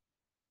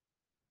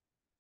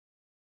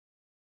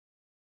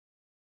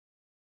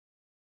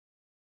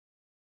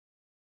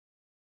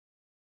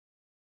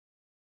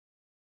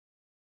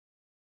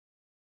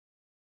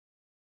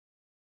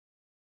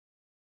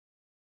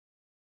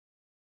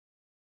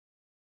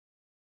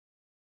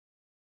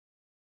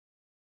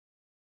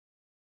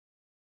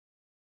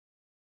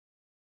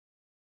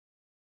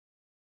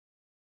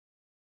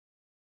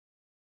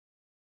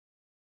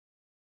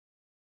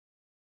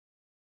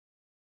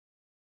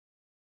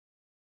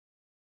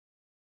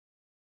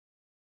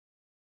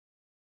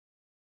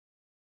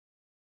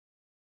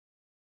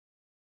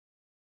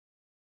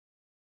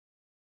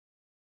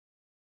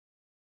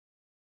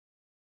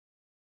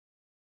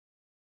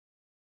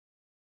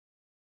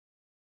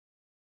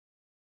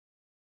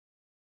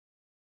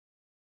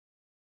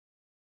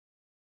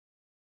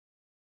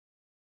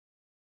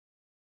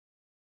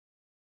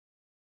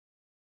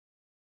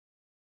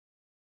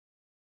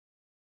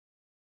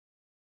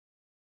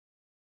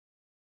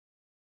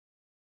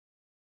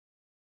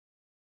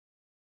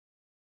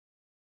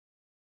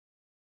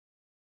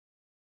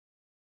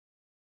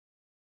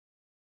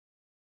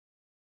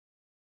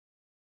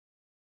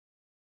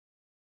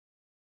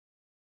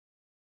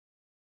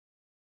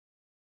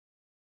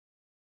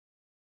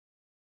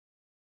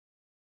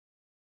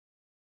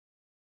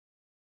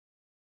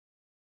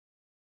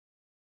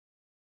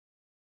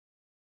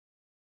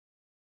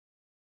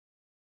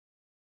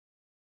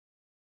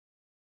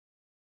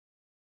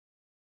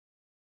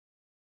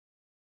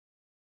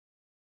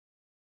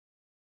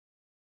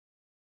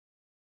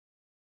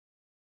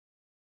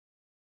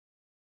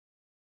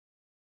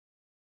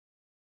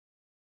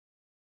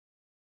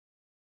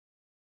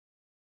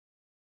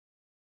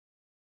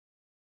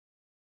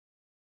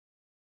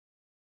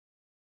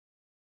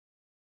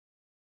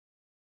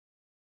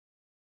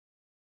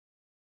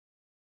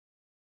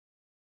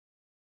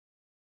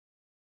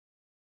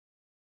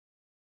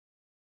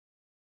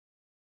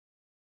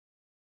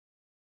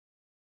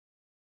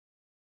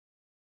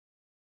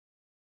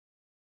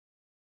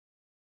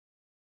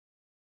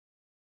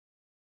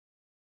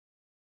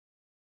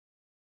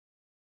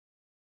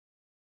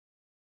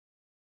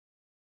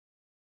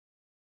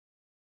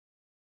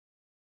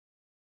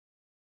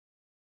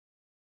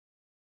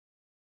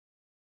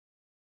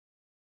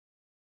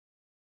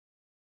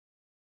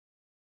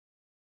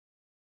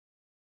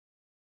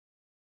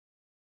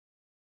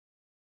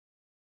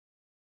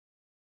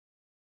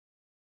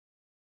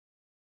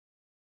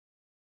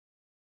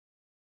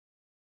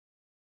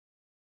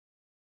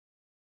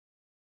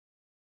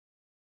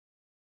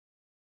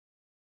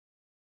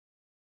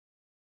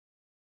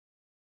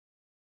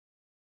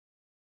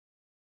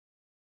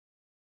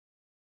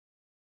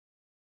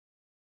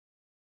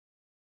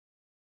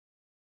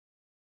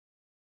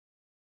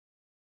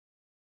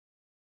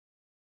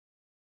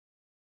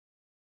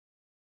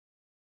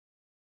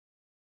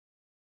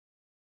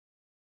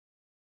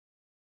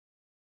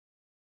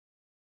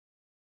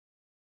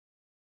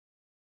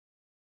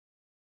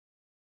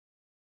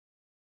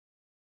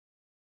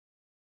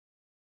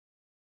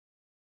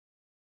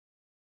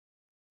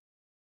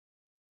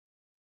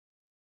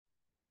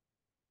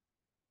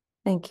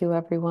 Thank you,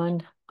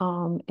 everyone.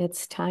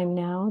 It's time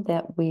now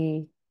that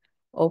we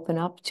open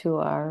up to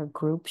our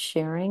group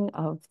sharing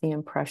of the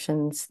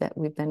impressions that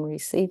we've been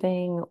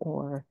receiving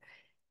or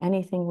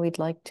anything we'd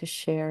like to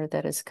share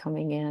that is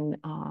coming in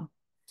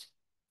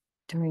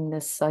during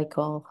this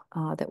cycle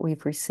that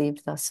we've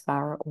received thus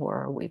far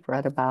or we've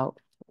read about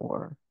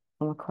or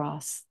come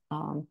across.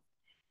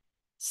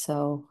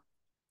 So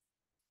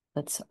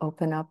let's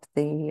open up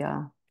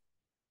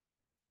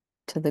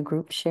to the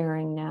group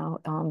sharing now.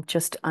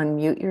 Just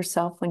unmute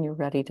yourself when you're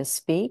ready to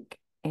speak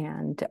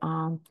and,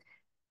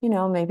 you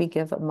know, maybe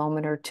give a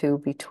moment or two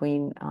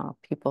between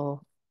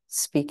people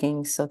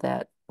speaking so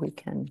that we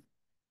can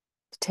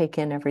take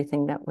in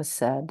everything that was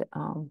said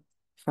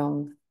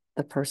from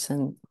the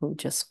person who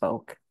just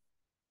spoke.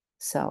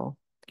 So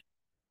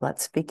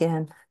let's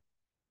begin.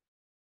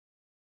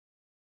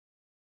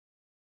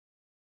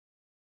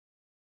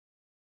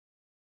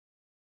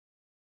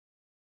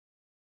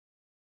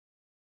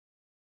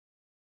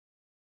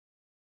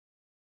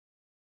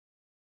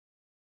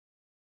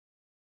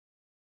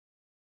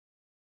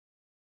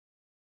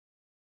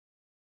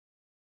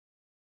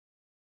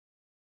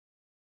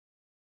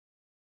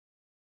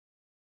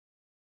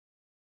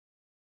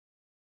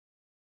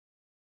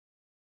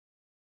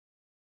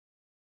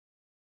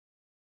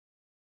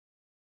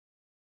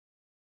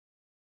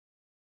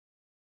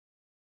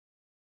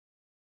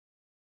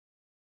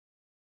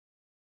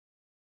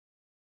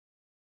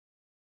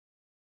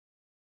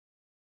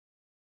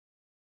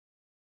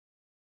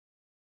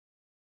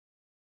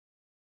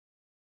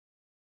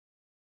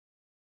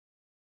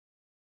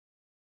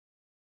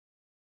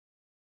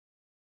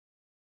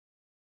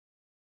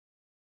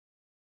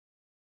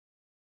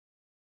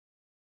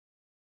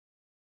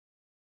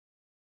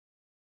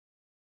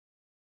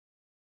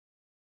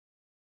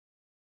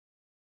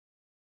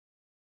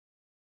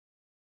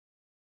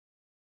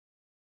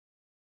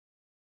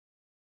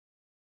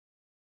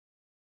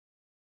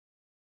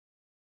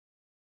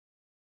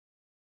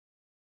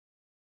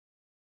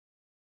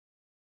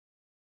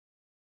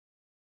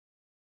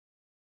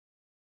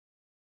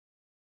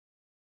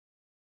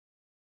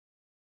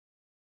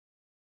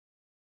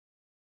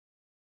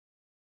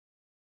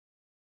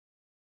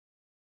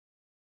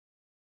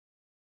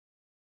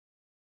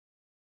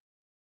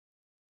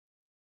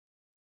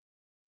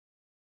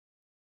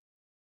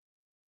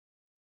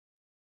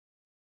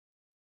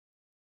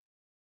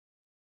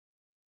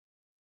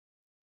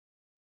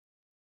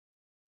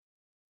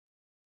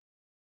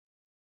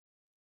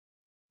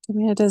 To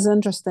me, it is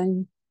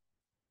interesting,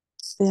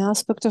 the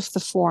aspect of the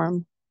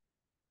form.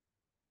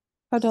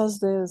 How does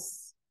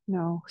this,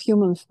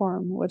 human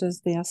form, what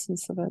is the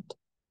essence of it?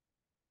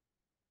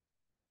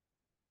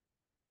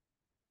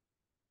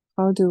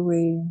 How do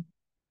we,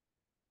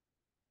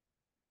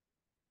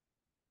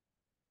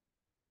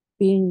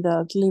 being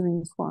that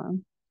living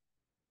form,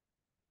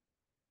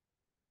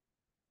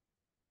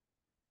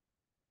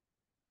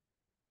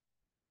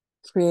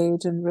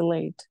 create and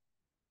relate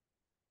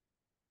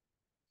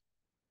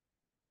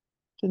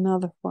to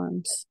other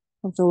forms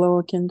of the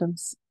lower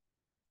kingdoms?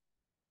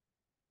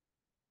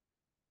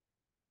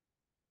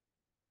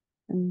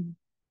 And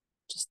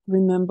just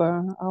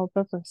remember our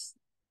purpose,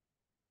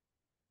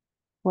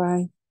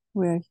 why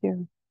we are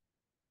here.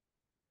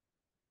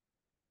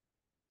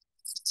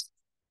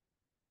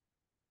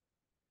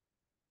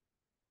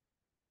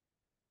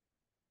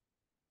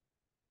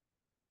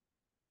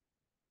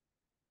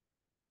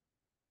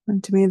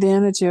 And to me, the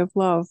energy of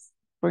love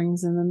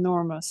brings an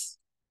enormous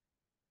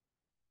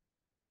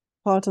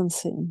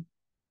potency.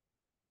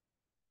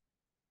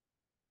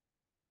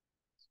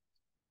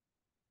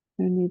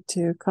 You need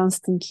to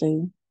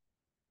constantly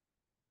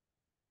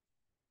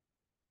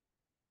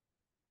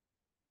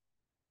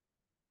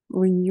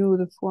renew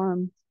the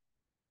form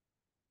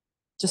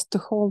just to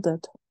hold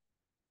it,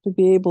 to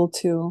be able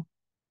to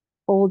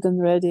hold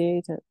and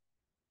radiate it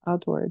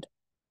outward.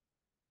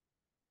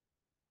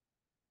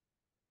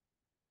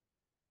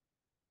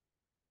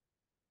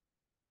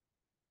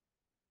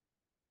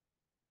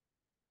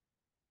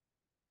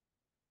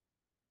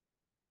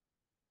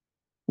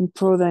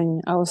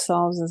 Improving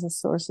ourselves as a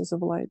sources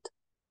of light.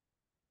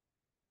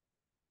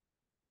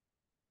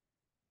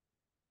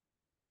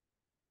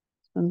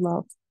 And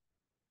love.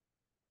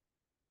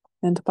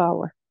 And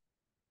power.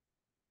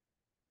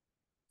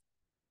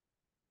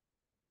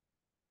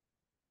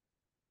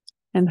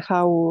 And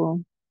how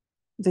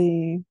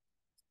the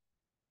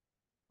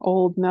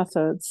old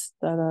methods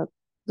that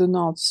do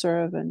not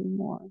serve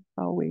anymore,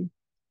 how we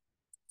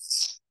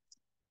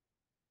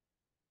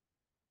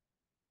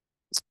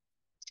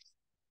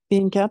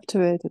being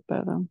captivated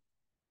by them.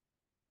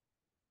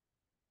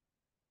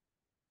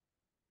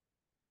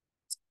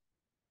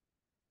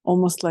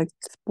 Almost like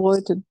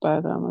exploited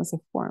by them as a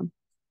form.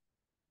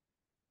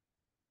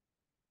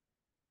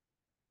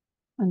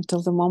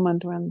 Until the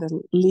moment when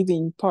the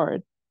living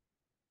part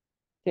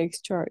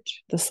takes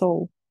charge, the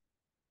soul.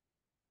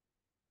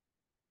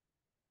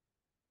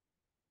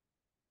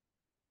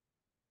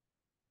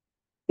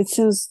 It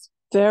seems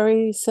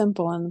very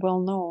simple and well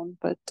known,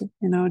 but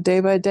day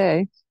by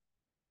day,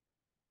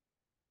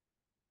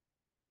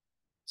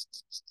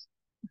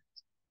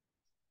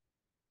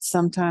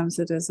 sometimes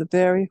it is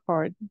very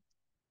hard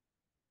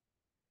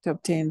to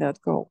obtain that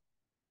goal.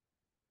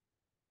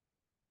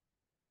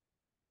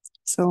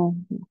 So,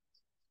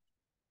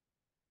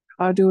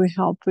 how do we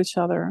help each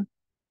other,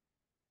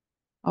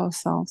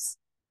 ourselves?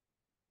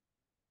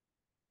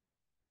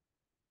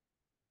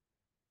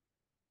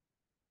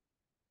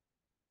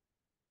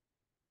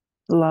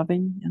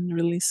 Loving and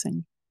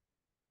releasing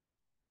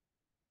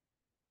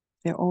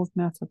the old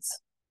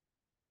methods.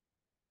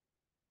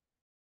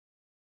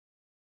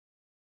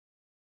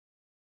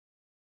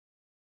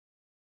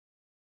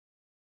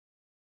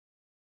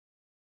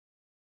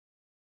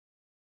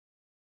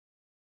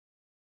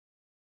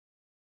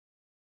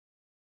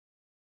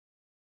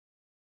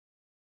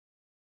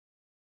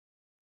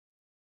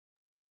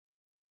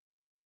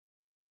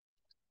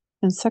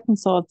 And second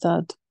thought,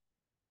 that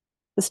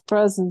this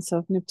presence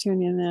of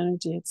Neptunian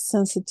energy, its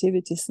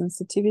sensitivity,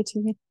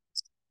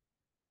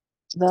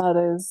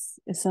 that is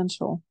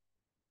essential.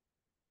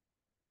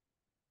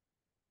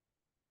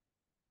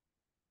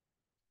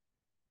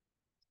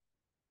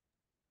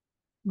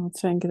 I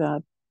think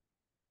that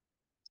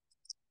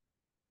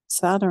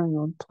Saturn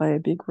would play a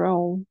big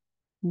role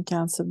in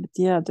Cancer, but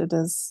yet it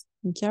is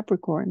in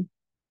Capricorn.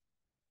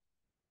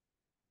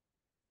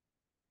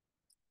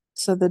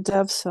 So the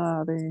depths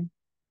are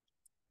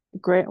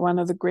one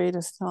of the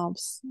greatest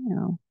helps,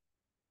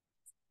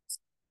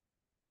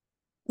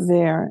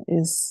 there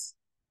is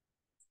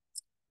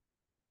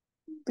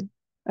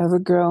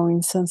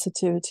ever-growing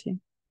sensitivity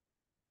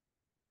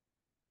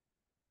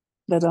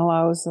that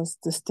allows us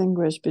to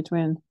distinguish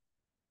between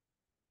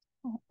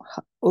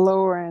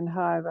lower and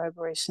high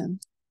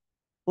vibration,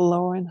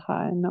 lower and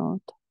high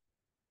note,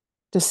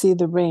 to see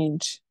the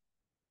range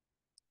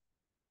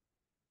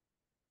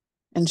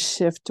and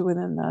shift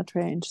within that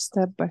range,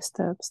 step by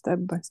step, step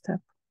by step.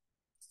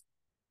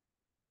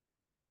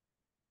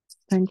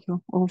 Thank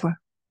you. Over.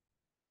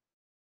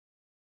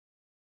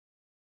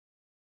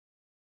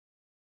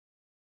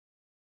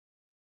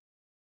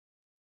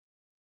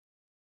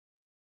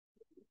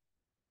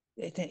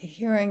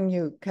 Hearing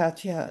you,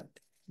 Katya,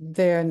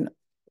 then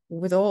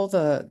with all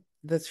the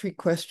three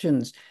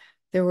questions,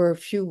 there were a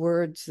few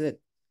words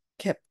that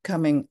kept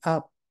coming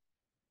up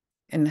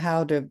in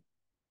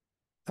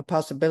a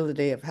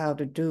possibility of how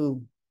to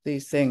do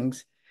these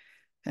things.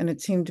 And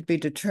it seemed to be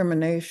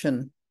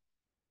determination,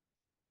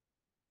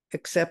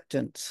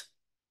 acceptance,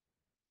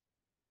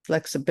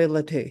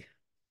 flexibility,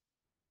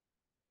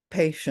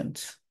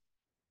 patience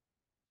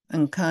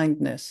and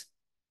kindness.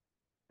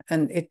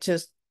 And it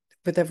just,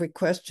 with every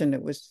question,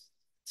 it was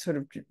sort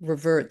of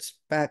reverts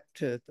back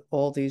to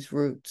all these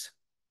roots.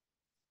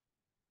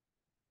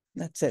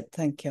 That's it.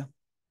 Thank you.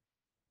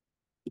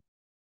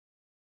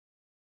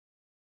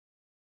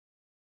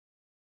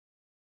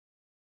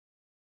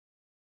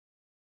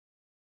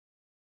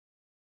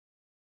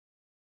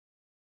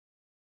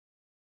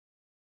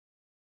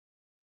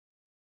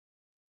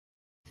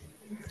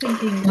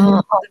 Thinking,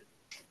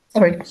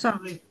 Sorry.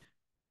 sorry.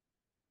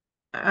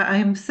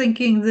 I'm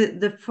thinking that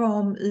the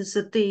form is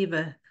a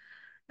deva,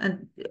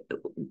 and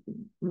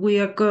we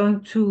are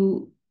going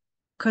to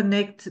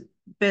connect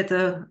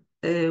better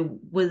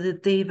with the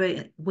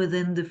deva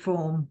within the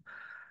form,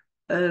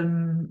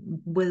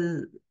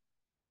 with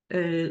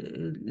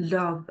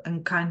love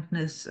and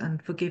kindness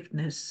and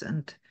forgiveness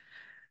and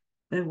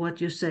what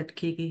you said,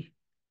 Kiki.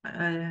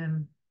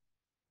 Thank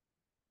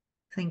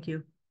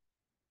you.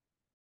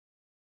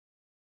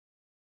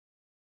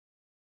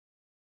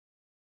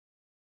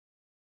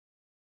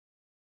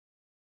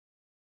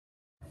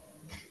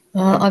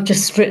 I've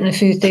just written a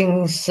few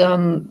things.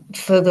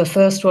 For the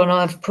first one,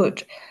 I've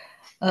put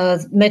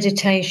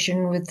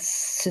meditation with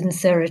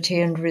sincerity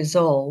and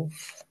resolve,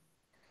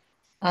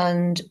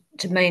 and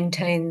to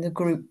maintain the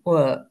group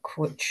work,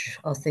 which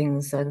are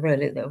things that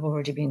have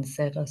already been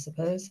said, I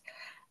suppose.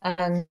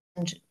 And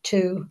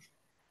two,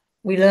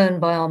 we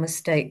learn by our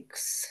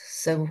mistakes,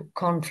 so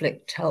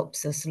conflict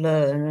helps us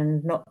learn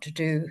and not to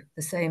do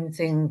the same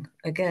thing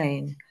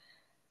again.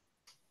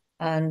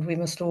 And we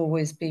must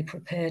always be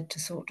prepared to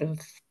sort of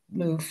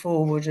move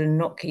forward and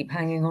not keep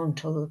hanging on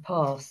to the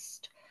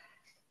past.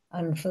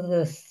 And for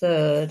the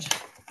third,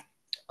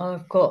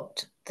 I've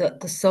got that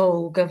the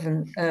soul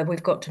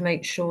we've got to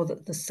make sure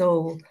that the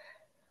soul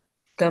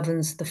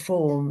governs the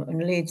form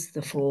and leads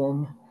the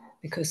form,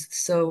 because the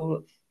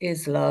soul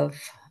is love,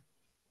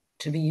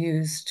 to be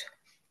used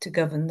to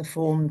govern the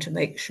form, to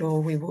make sure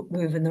we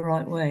move in the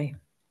right way.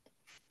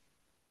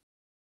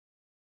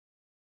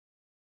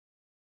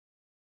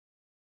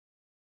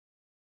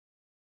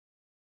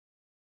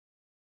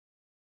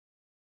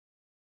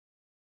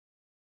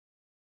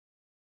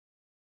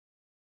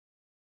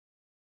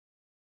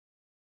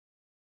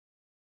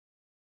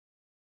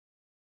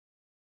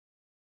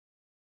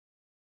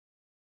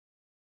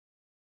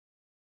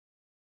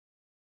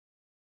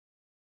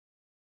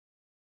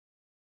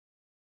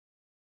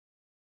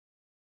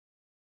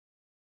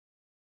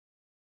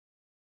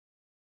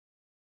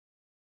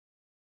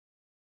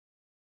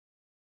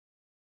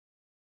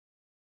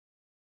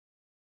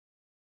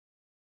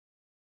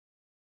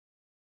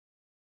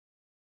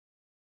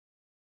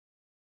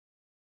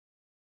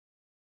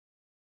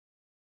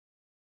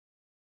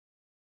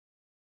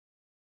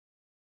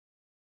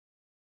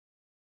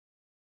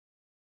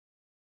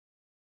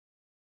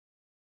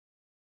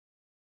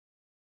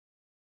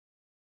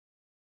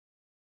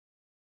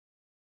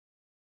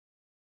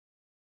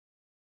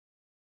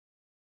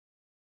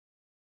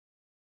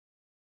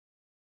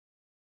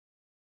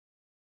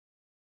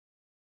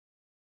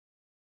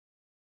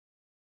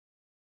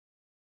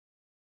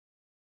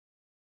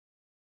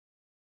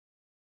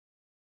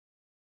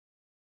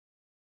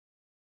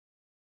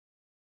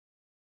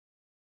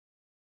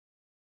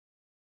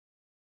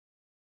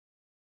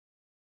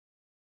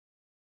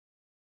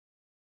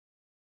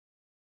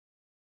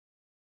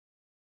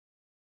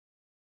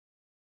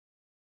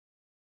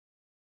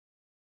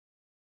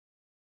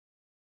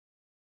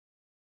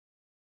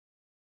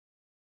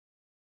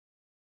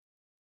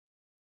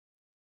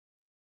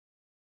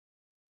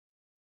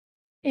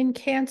 In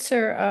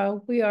Cancer,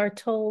 we are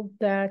told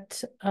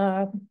that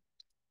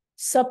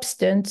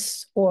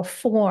substance or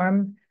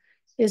form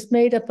is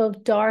made up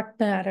of dark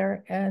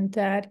matter, and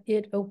that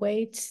it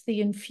awaits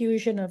the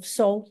infusion of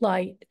soul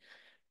light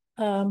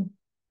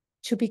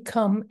to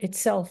become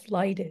itself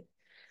lighted.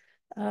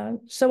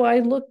 So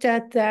I looked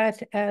at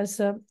that as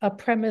a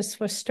premise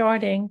for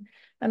starting,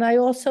 and I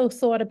also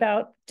thought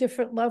about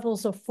different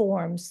levels of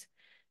forms.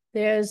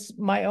 There's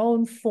my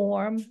own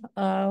form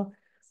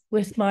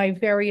with my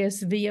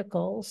various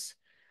vehicles.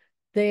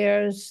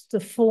 There's the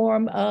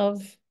form of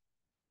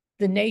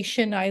the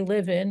nation I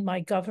live in,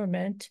 my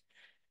government.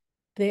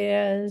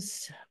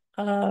 There's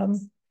the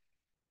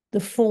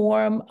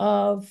form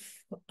of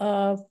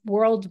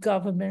world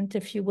government,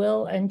 if you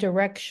will, and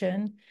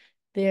direction.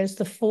 There's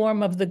the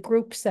form of the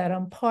groups that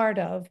I'm part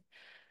of.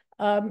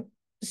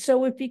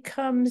 So it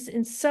becomes,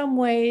 in some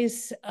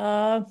ways,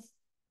 a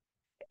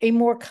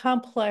more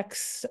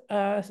complex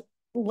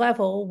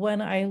level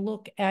when I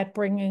look at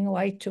bringing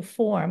light to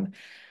form.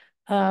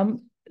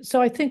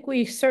 So I think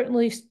we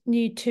certainly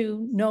need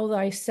to know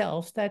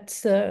thyself.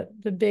 That's the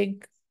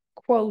big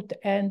quote,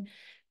 and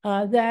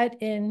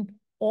that in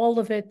all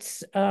of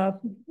its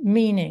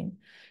meaning.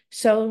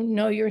 So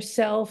know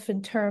yourself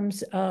in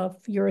terms of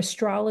your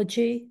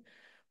astrology,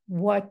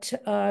 what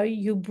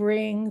you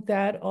bring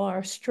that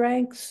are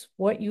strengths,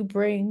 what you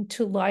bring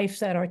to life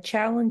that are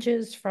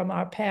challenges from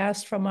our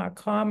past, from our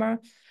karma.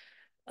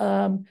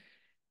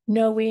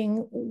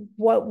 knowing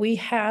what we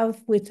have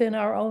within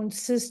our own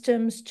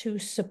systems to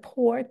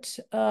support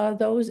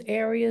those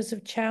areas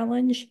of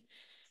challenge,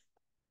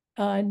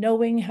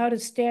 knowing how to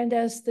stand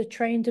as the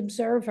trained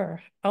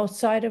observer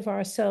outside of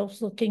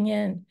ourselves looking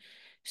in.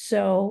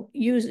 So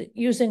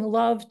using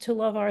love to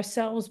love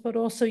ourselves, but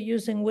also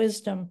using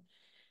wisdom.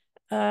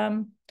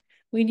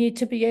 We need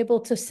to be able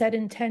to set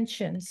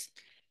intentions.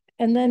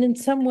 And then in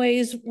some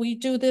ways, we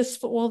do this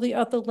for all the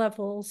other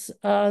levels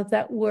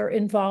that we're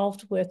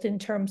involved with in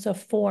terms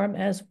of form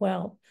as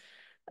well.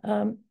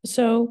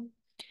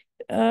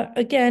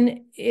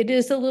 Again, it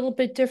is a little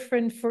bit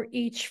different for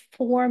each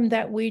form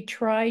that we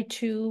try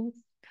to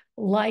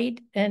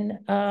light and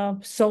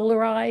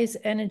solarize,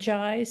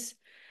 energize.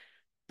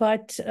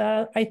 But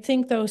I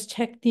think those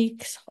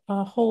techniques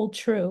hold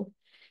true.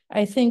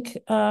 I think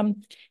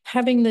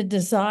having the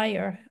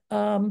desire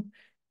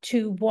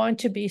to want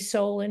to be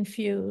soul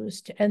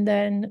infused, and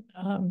then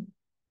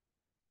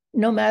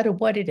no matter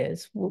what it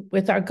is,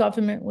 with our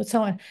government, with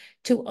so on,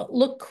 to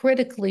look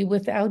critically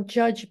without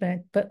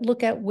judgment, but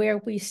look at where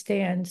we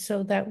stand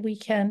so that we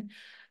can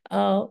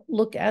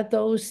look at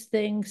those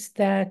things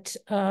that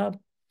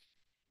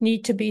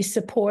need to be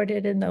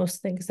supported and those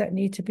things that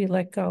need to be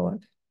let go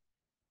of.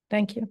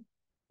 Thank you.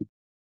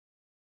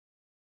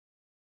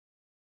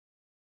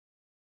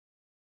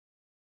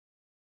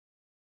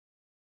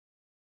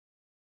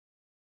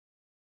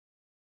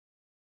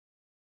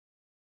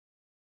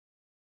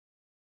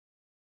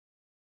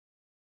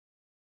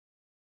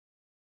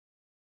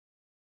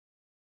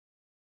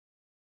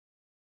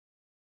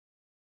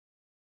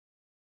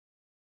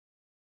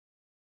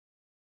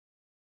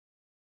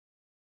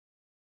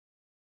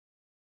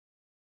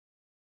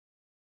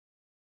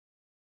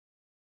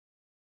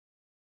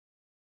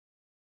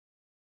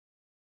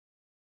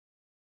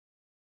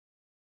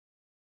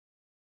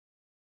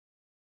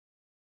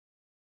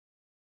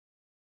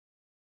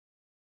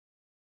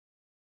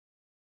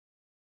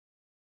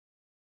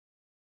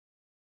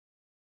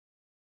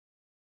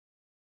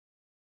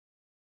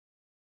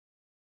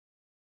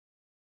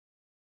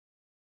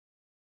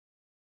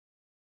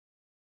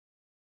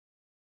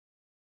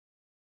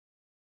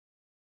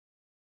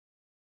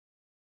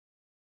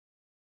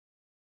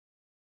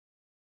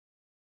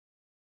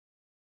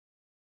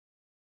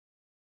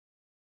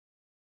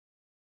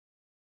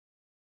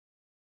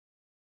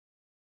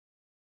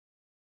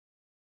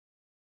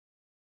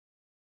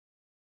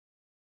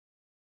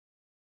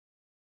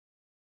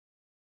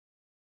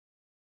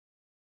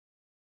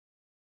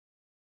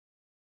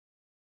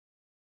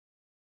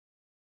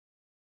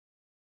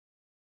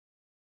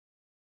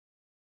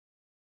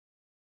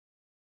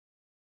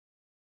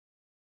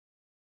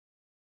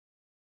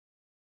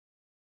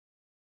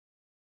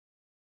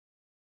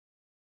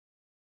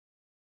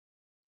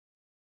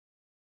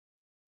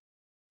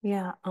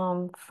 Yeah,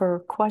 for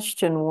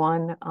question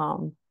one,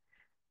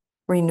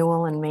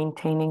 renewal and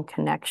maintaining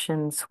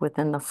connections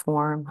within the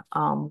form,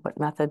 what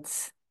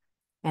methods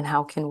and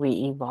how can we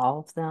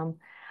evolve them?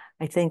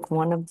 I think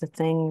one of the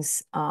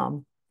things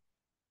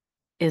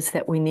is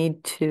that we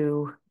need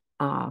to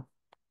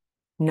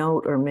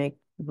note or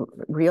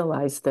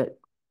realize that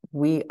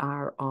we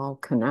are all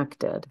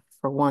connected,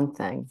 for one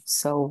thing.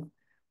 So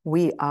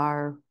we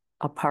are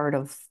a part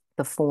of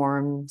the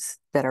forms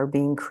that are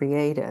being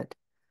created.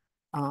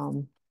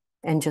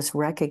 And just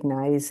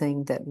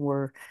recognizing that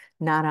we're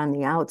not on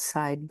the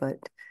outside, but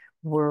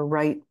we're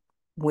right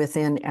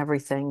within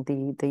everything,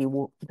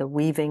 the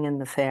weaving in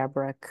the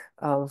fabric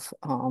of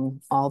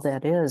all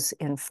that is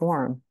in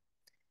form.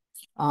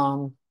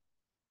 And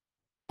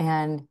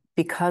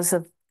because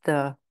of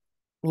the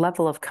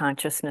level of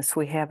consciousness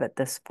we have at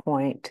this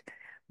point,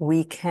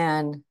 we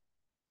can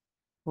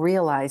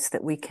realize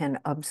that we can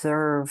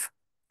observe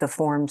the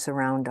forms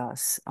around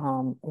us,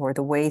 or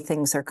the way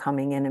things are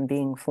coming in and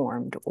being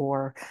formed,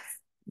 or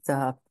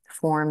the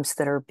forms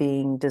that are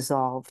being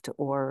dissolved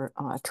or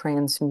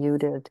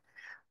transmuted.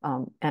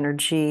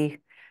 Energy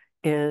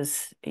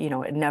is,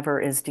 it never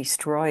is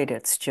destroyed.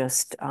 It's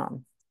just,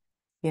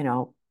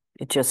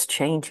 it just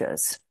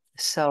changes.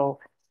 So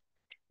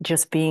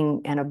just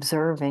being and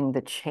observing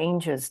the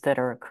changes that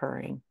are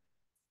occurring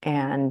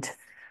and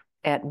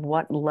at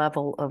what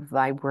level of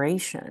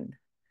vibration.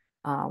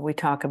 We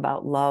talk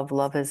about love.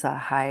 Love is a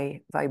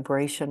high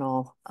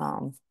vibrational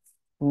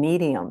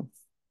medium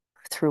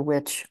through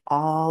which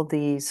all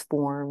these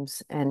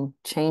forms and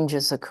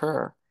changes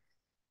occur.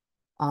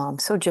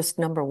 So just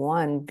number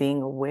one,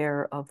 being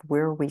aware of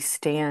where we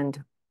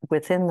stand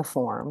within the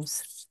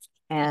forms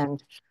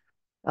and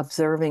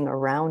observing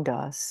around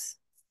us,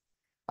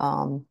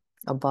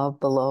 above,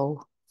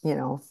 below,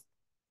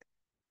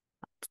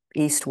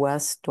 east,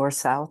 west, north,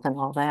 south, and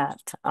all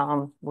that,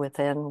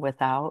 within,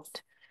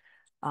 without.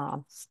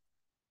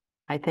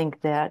 I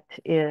think that's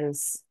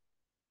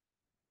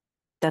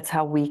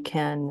how we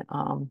can,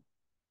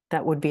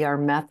 that would be our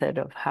method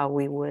of how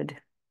we would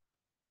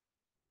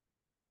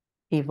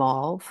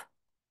evolve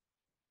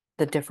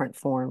the different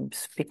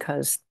forms,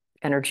 because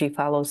energy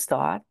follows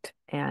thought,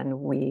 and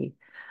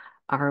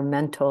our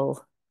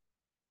mental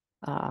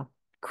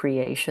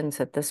creations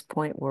at this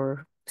point,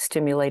 we're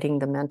stimulating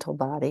the mental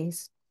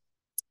bodies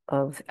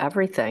of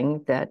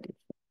everything that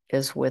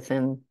is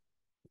within,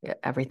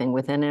 everything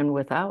within and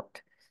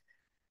without.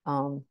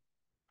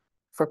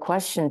 For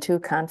question 2,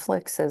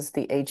 conflicts as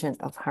the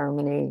agent of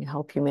harmony,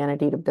 help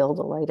humanity to build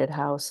a lighted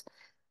house.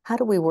 How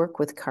do we work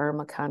with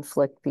karma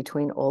conflict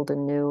between old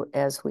and new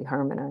as we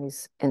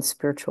harmonize and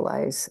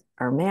spiritualize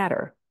our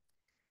matter?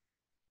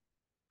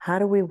 How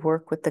do we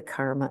work with the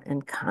karma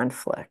and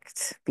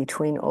conflict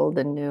between old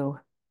and new?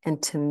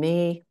 And to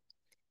me,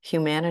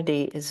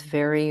 humanity is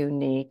very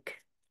unique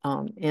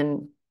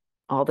in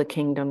all the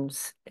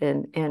kingdoms,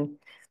 and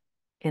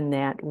in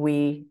that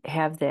we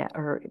have that,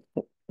 or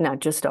not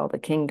just all the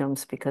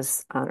kingdoms,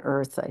 because on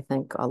Earth, I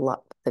think a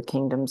lot the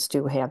kingdoms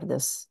do have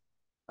this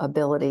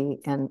ability,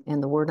 and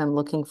the word I'm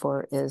looking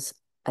for is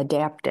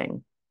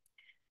adapting.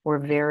 We're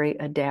very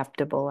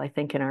adaptable. I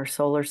think in our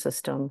solar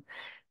system,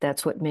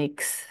 that's what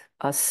makes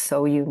us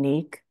so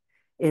unique,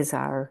 is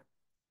our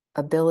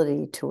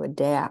ability to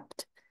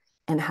adapt.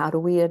 And how do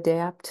we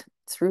adapt?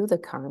 Through the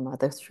karma,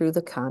 through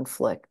the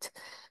conflict,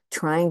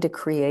 trying to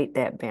create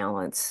that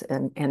balance.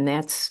 And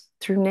that's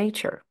through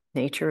nature.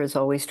 Nature is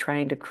always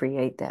trying to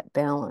create that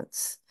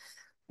balance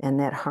and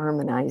that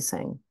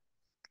harmonizing.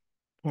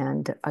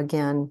 And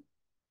again,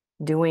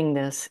 doing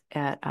this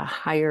at a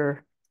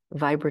higher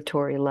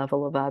vibratory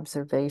level of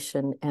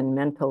observation and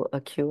mental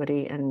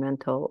acuity and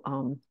mental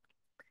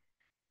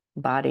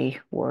body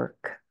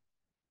work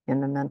in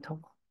the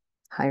mental,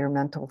 higher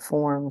mental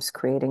forms,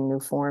 creating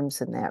new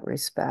forms in that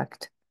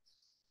respect.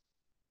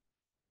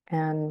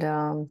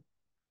 And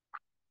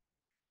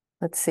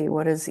let's see,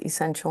 what is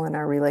essential in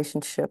our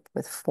relationship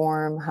with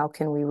form? How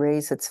can we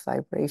raise its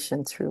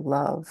vibration through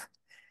love?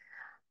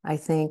 I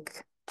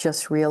think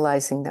just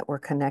realizing that we're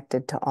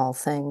connected to all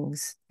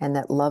things and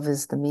that love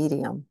is the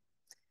medium,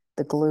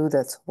 the glue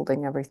that's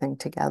holding everything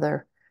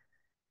together.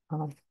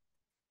 And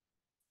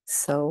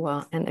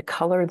the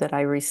color that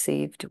I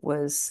received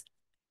was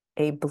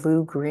a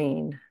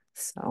blue-green.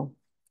 So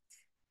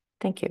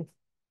thank you.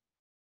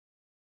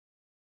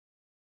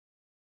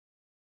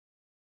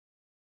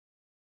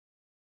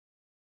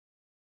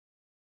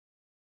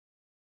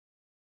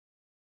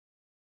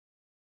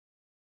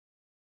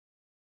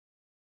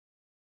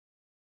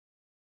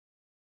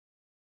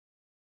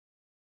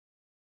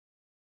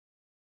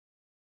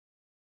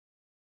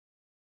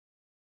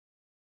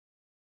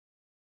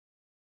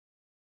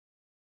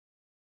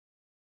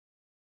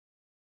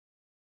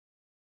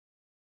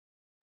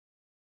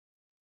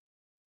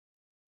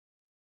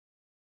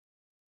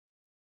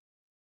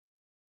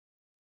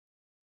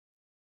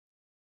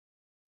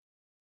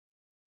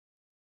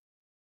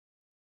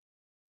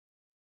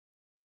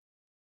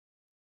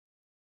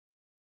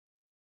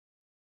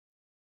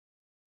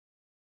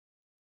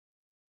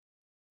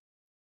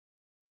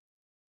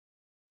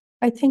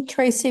 I think,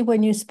 Tracy,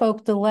 when you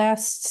spoke the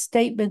last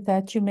statement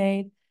that you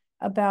made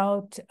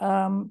about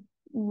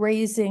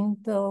raising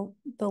the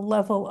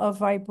level of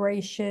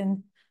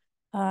vibration,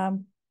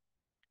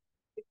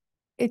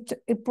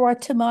 it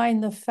brought to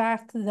mind the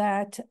fact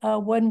that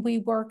when we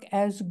work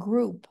as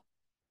group,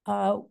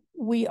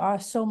 we are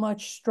so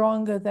much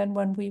stronger than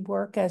when we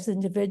work as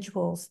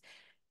individuals.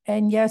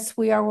 And yes,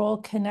 we are all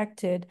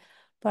connected,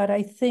 but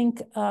I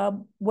think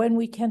when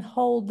we can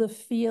hold the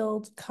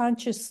field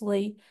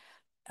consciously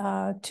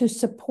to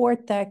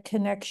support that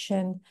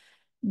connection,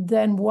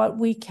 then what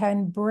we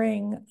can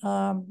bring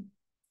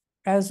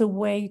as a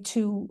way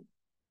to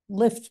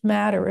lift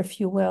matter, if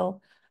you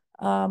will,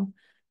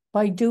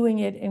 by doing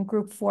it in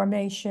group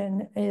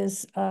formation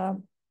is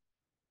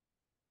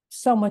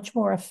so much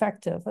more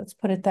effective, let's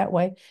put it that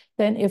way,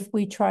 than if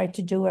we try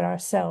to do it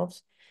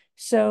ourselves.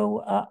 So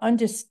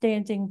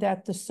understanding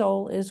that the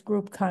soul is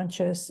group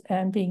conscious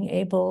and being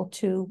able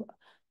to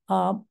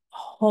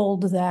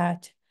hold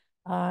that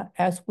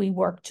as we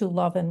work to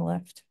love and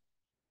lift.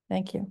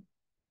 Thank you.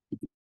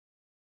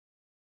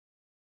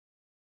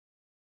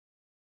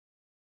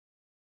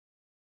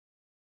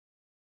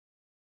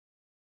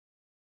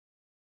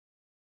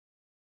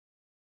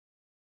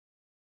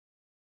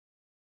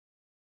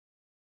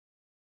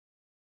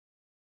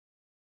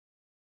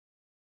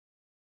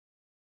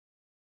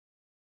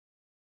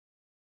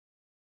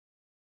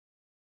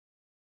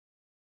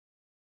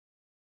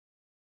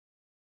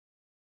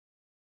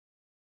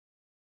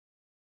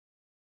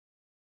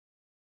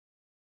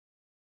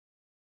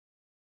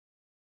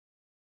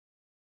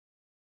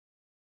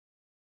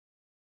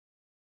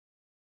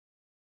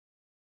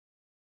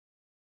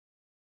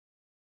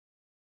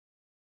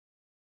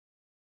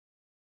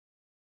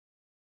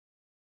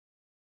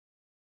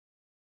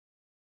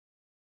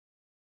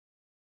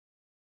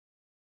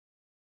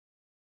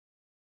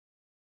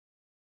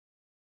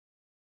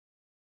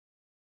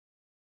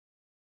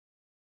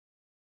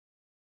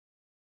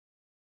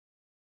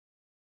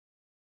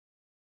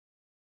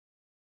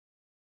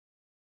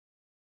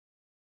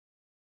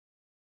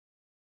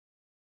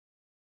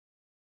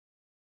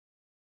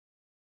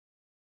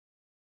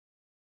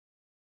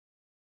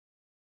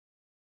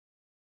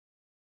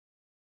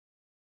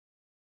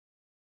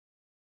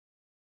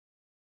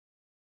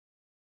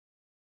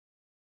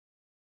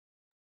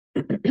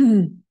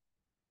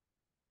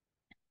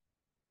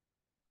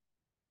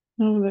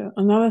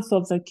 Another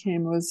thought that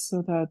came was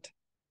so that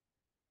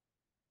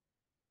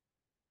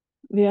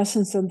the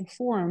essence and the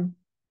form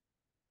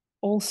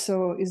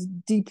also is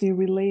deeply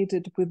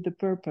related with the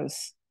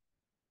purpose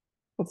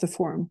of the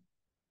form.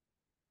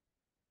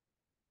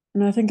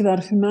 And I think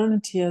that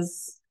humanity,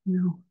 as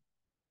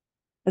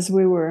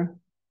we were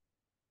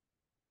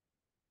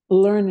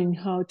learning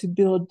how to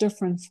build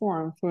different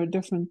form for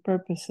different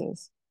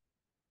purposes,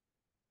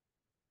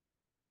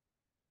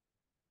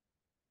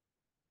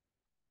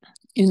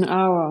 in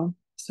our,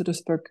 so to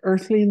speak,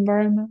 earthly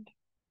environment,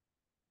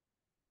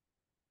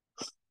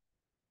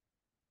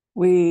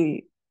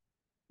 we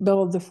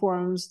build the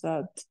forms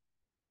that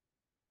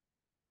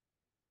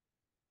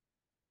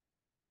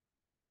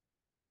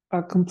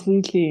are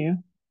completely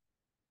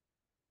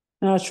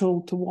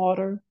natural to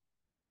water,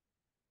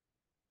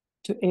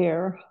 to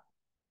air,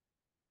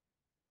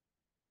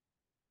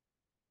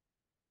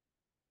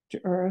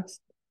 to earth.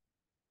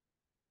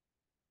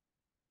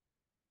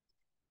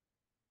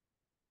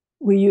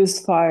 We use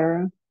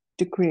fire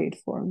to create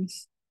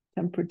forms,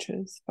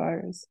 temperatures,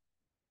 fires.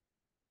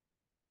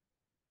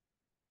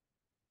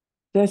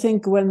 But I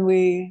think when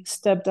we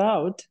stepped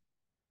out,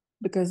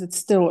 because it's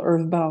still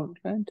earthbound,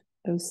 right?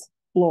 Those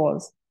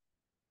laws.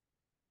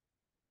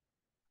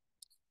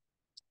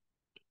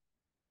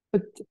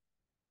 But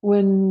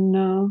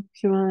when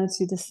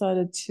humanity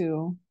decided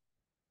to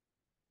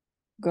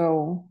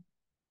go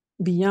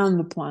beyond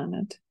the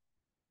planet,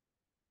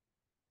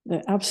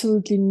 the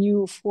absolutely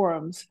new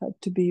forms had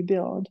to be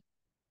built.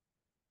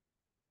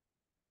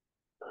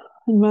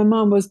 And my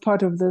mom was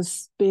part of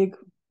this big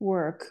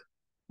work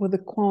with the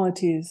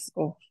qualities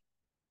of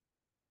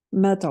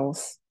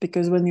metals,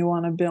 because when you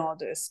want to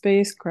build a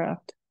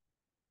spacecraft,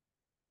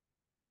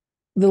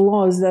 the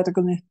laws that are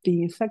going to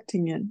be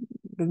affecting it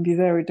are going to be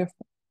very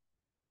different.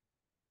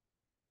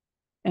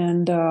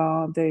 And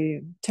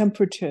the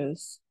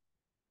temperatures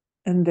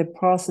and the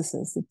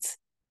processes,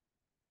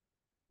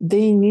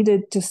 they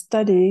needed to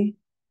study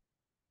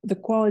the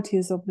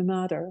qualities of the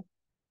matter.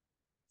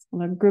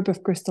 A group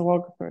of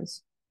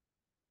crystallographers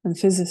and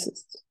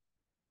physicists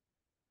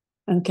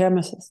and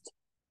chemists.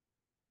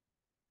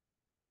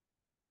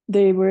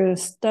 They were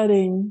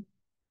studying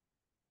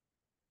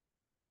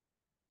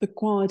the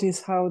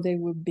qualities, how they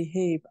would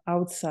behave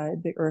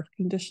outside the Earth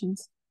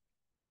conditions.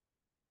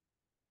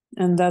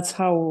 And that's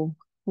how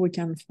we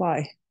can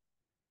fly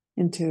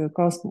into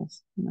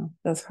cosmos.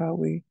 That's how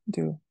we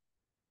do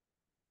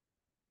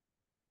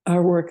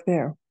our work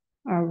there,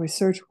 our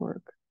research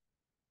work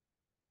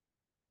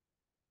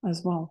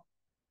as well.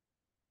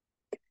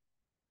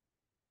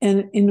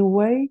 And in a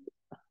way,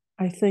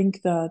 I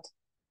think that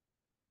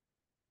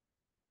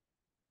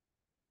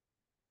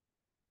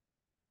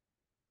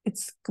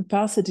its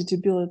capacity to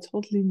build a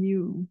totally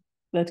new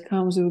that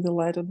comes with the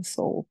light of the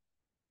soul,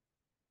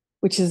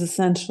 which is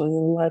essentially the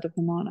light of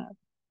the monad,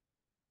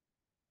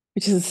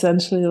 which is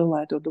essentially the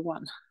light of the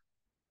one.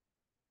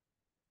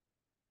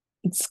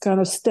 It's kind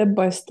of step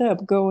by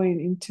step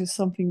going into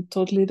something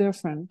totally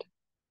different.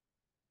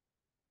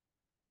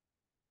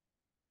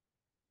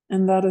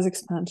 And that is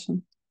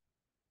expansion.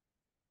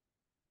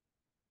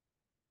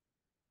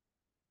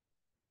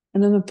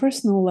 And on a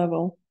personal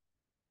level,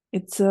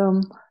 it's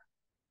I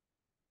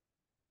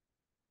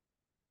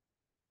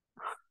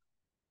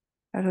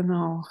don't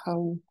know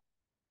how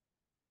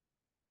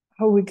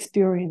we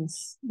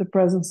experience the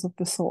presence of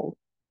the soul.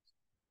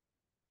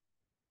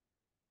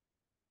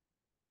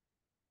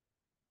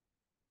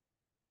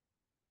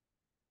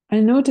 I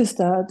noticed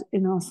that,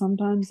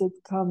 sometimes it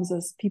comes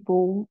as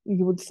people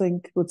you would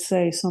think would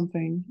say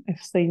something, if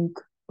think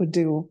would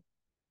do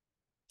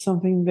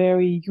something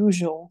very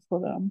usual for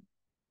them.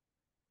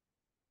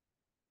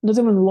 Not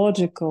even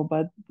logical,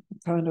 but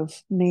kind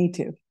of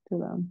native to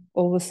them.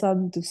 All of a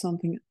sudden do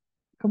something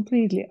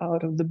completely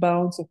out of the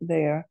bounds of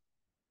their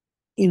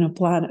inner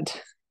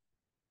planet.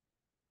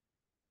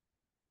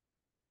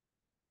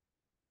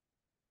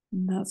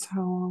 And that's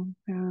how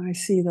I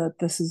see that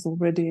this is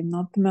already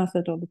not the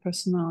method of the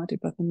personality,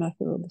 but the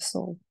method of the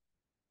soul.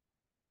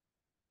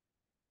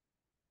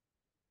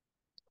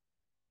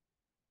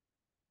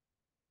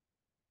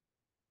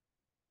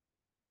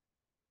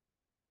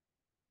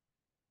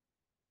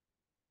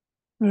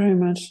 Very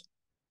much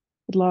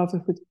would love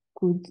if we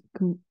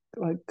could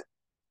like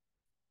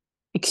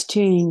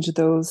exchange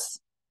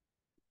those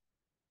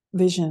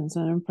visions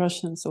and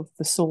impressions of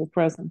the soul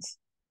presence.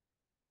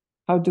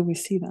 How do we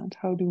see that?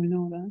 How do we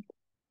know that?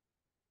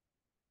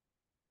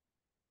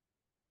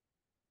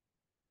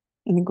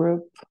 In a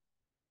group,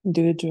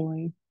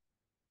 individually,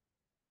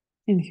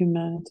 in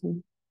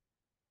humanity.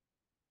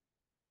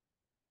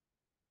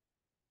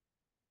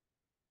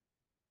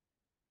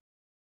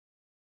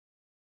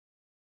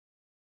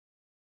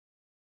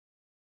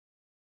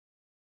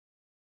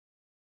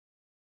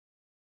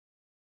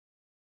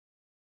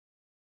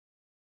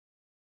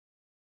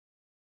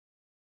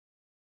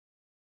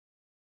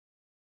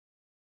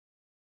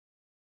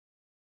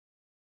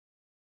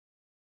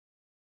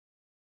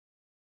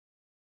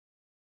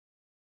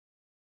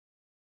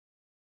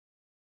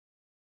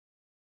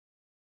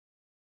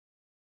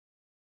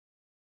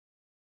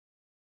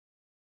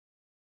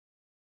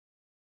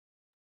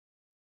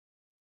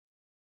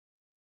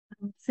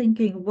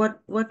 thinking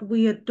what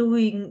we are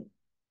doing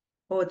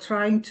or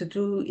trying to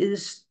do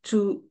is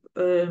to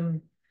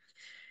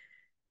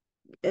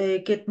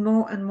get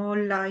more and more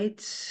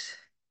light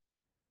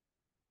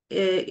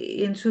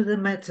into the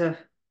matter.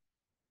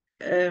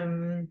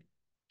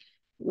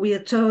 We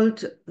are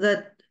told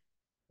that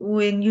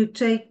when you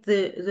take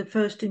the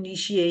first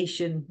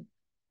initiation,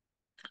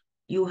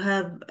 you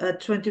have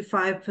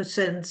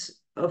 25%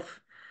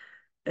 of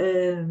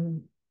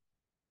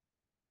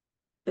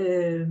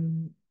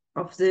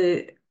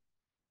the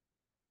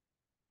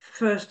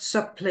first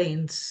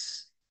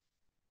subplanes,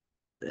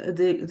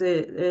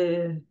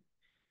 the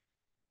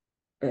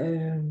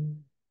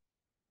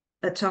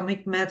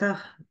atomic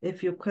matter,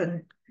 if you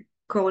can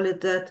call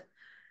it that.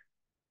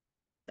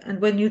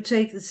 And when you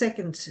take the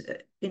second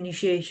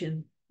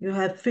initiation, you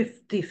have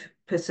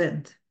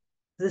 50%.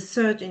 The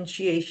third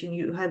initiation,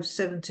 you have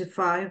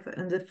 75,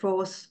 and the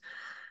fourth,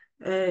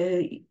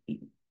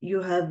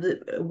 you have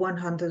the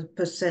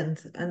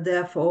 100%, and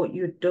therefore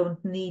you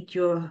don't need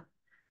your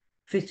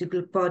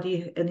physical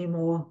body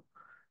anymore.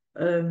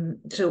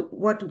 So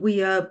what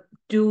we are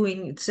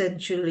doing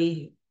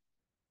essentially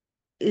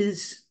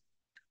is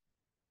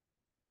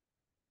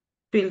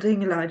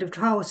building a lighted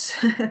house,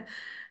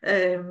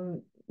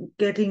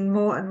 getting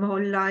more and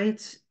more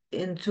light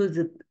into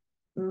the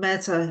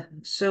matter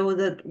so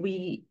that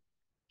we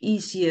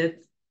easier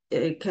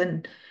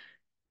can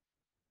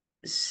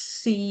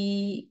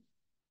see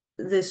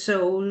the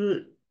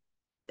soul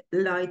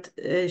light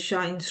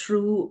shine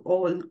through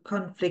all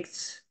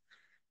conflicts,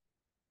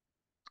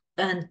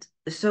 and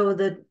so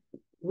that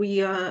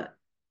we are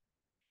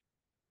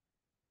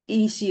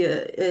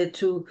easier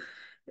it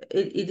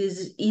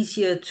is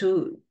easier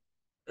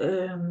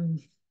um,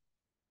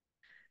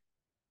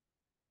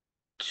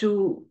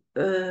 to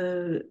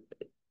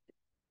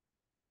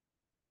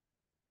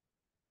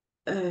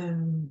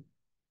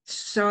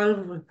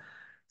solve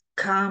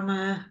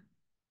karma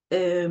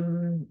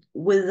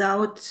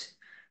without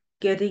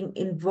getting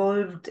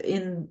involved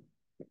in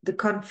the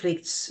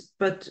conflicts,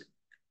 but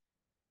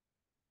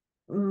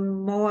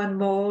more and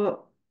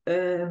more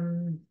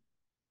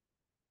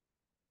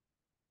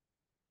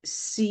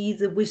see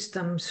the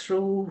wisdom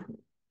through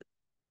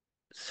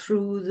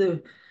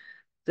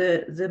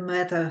the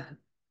matter,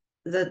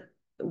 that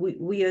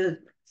we are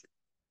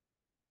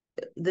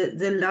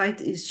the light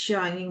is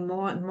shining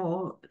more and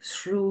more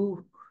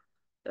through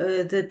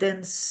the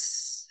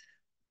dense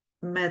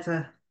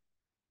matter,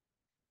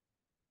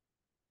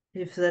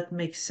 if that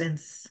makes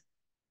sense.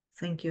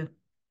 Thank you.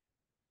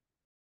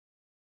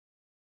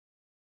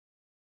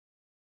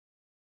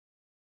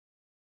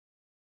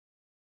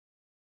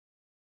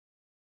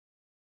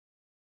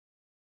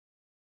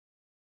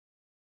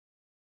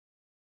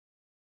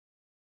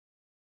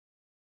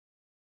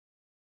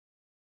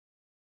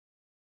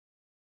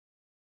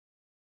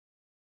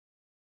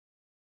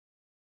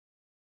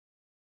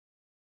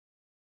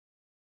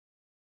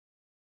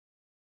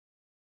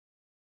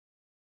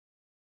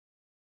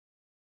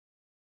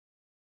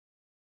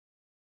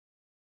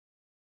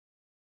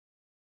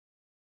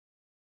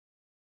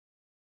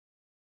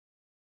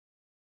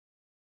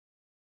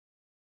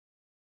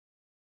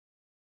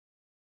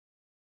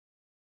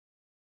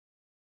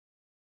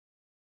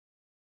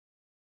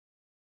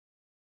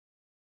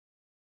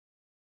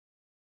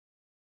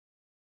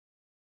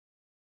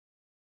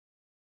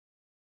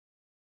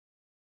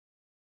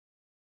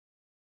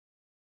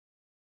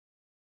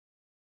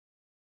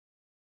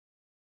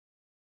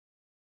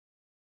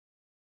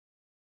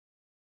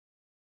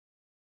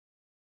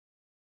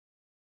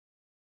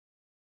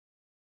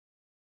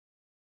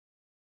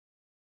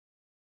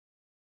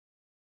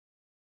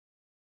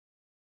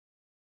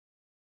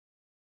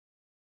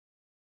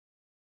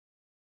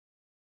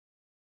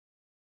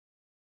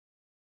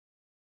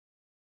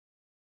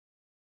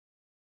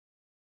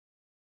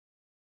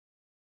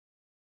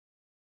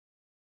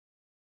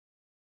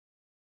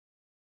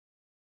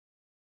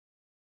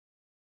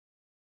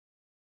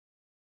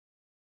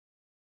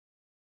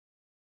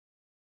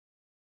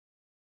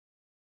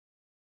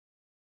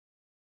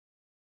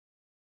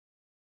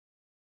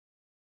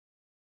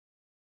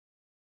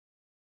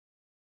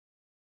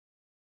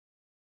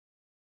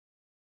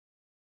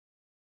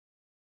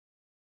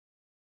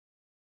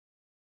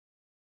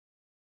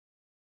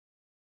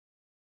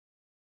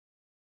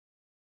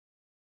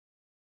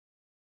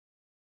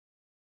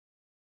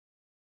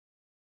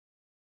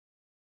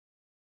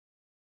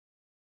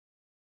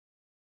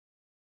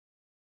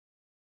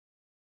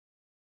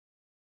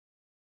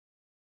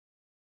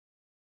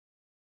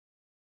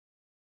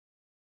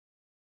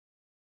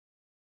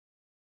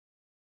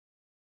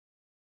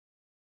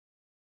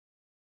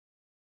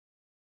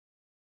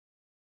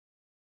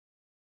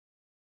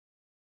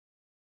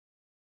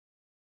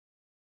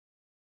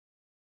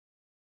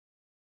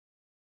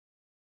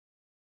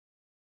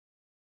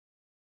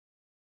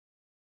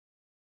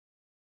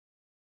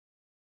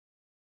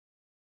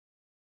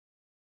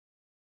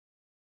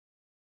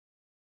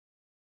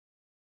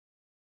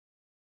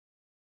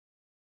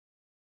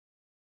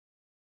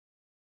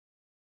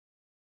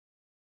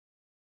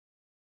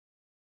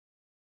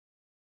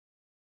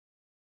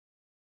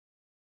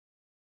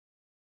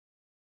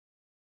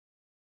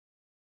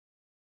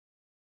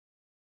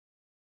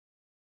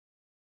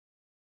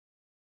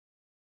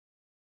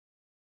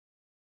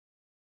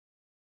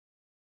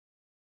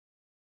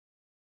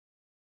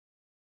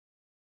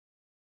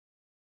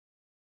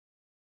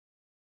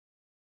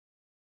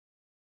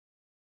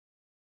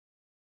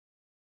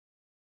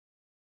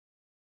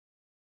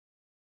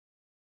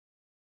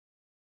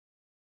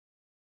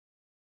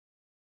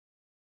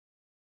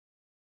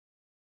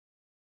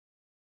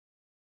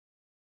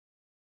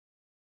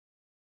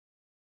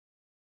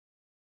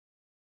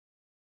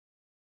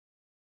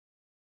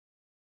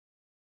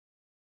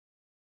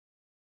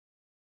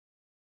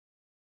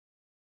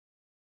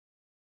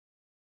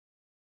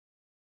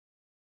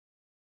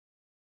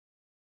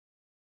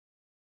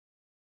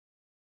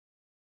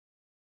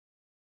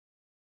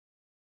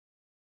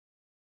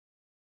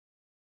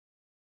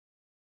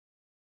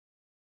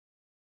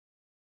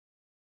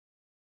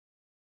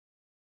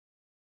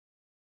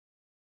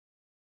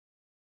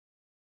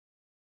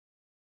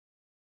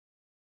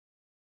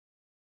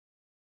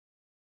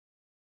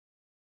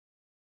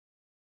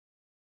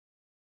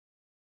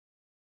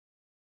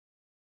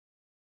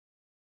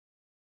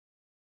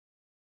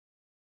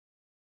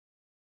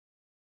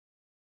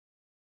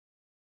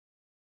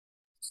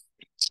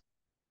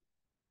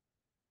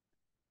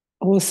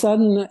 all of a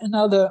sudden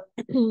another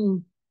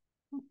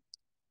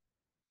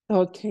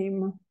thought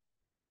came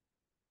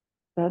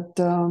that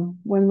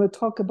when we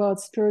talk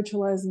about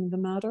spiritualizing the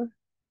matter,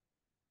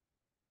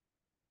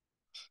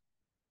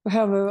 we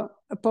have a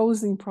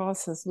opposing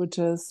process, which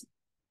is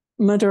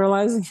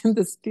materializing in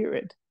the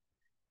spirit,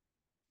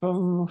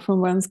 from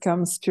whence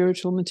comes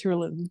spiritual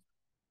materialism,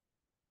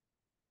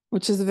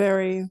 which is a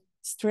very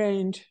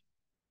strange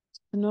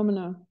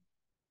phenomena,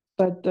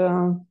 but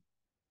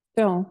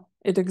still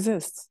it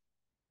exists.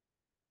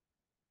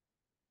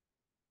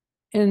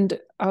 And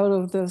out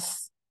of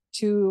this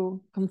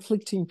two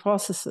conflicting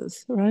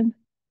processes, right,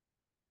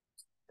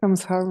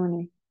 comes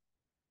harmony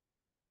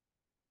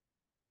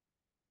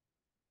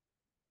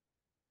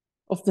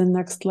of the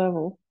next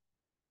level.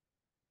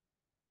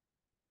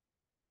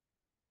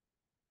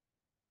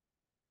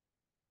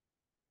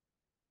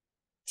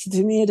 So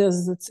to me,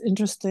 it's an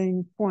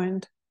interesting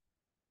point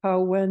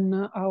how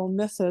when our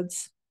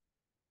methods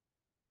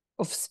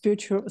of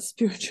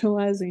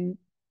spiritualizing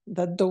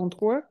that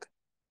don't work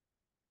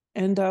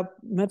end up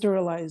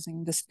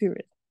materializing the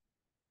spirit.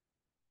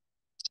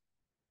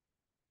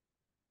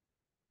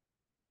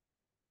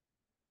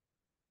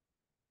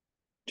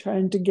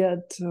 Trying to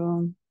get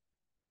to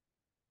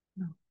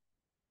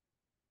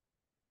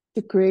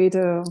create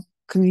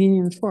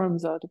convenient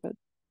forms out of it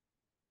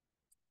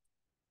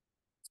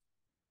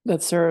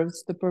that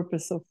serves the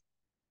purpose of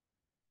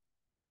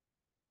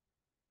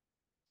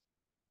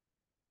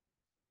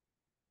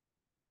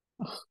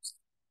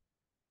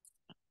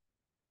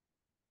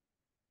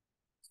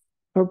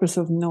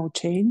no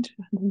change.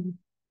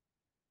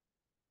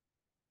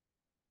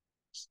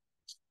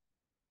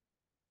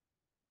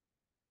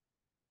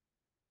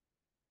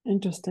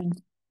 Interesting.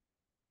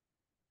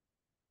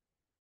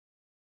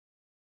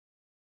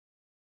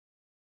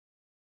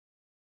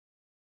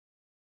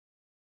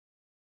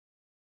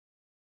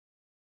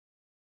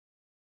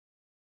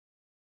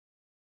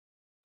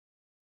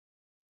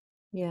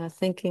 Yeah,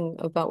 thinking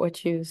about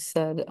what you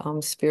said,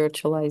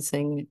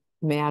 spiritualizing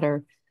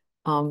matter,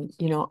 you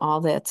know,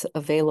 all that's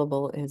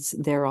available is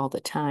there all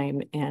the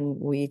time, and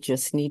we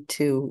just need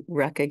to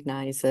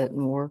recognize it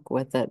and work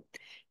with it.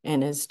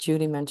 And as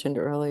Judy mentioned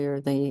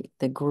earlier, the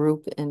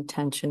group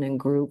intention and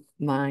group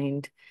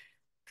mind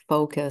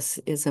focus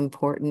is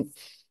important.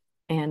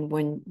 And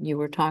when you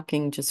were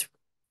talking just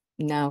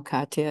now,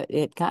 Katya,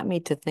 it got me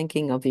to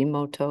thinking of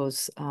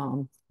Emoto's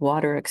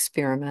water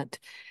experiment,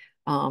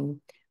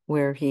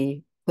 where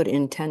he put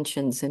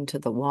intentions into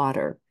the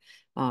water,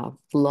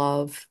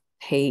 love,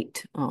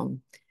 hate,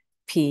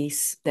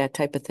 peace, that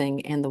type of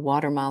thing, and the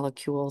water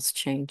molecules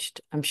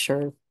changed. I'm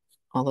sure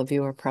all of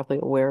you are probably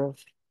aware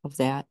of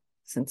that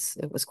since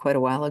it was quite a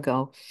while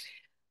ago.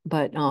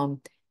 But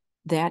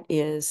that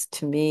is,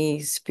 to me,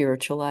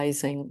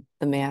 spiritualizing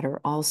the matter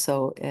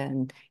also.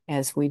 And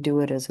as we do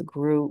it as a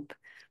group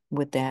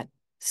with that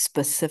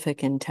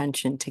specific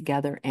intention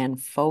together and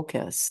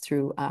focus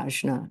through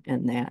ajna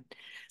and that,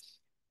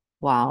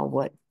 wow,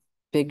 what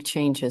big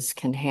changes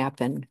can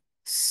happen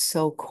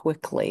so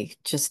quickly,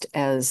 just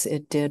as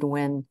it did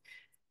when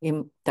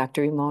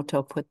Dr.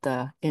 Emoto put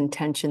the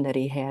intention that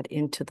he had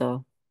into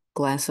the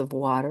glass of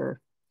water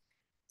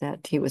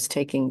that he was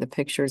taking the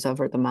pictures of,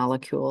 or the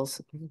molecules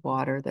of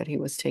water that he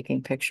was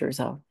taking pictures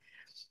of.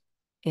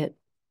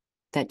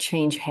 That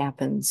change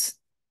happens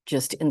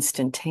just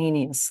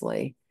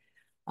instantaneously.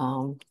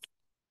 And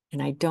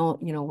I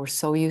don't, you know, we're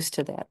so used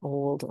to that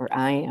old, or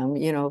I am,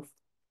 you know,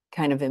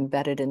 kind of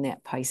embedded in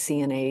that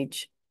Piscean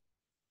age.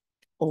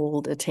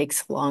 Old, it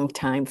takes a long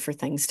time for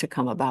things to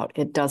come about.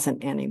 It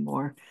doesn't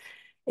anymore.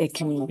 It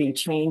can be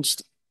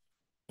changed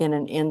in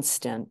an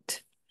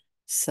instant.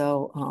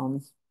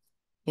 So,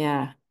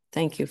 yeah,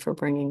 thank you for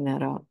bringing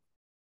that up.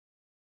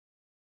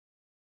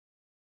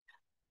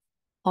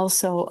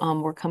 Also,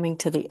 we're coming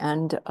to the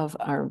end of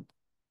our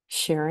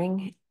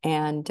sharing.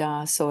 And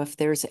so if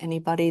there's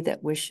anybody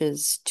that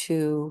wishes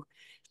to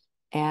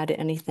add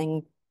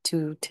anything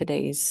to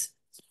today's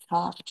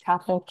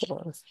topic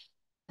or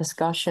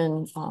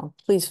discussion,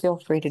 please feel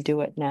free to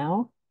do it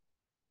now.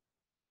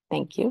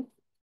 Thank you.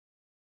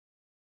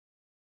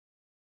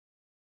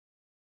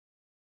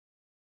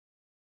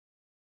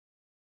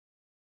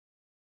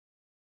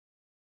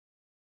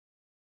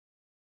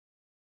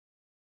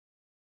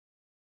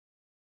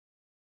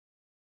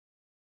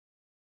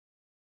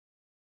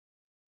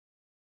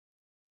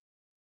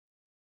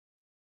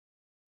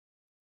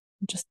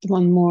 Just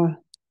one more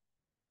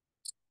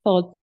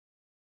thought.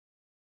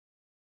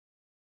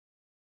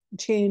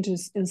 Change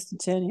is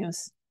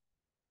instantaneous,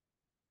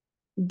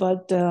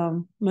 but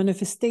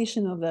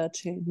manifestation of that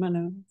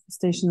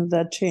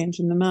change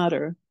in the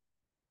matter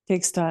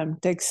takes time,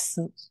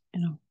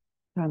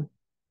 time.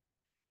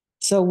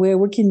 So we're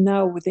working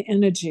now with the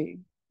energy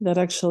that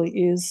actually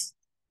is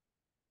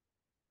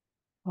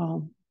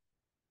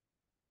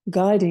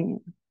guiding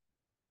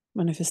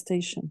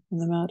manifestation in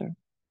the matter.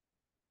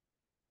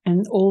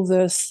 And all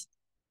this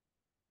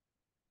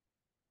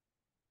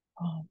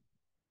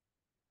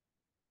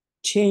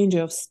change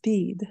of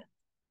speed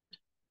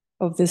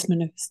of this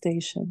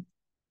manifestation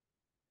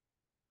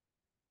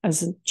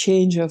as a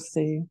change of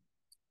the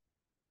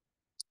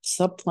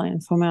subplane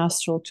from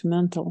astral to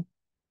mental.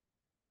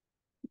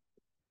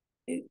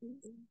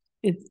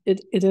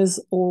 It is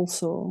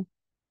also,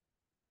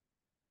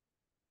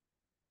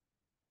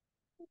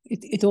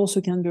 it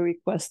also can be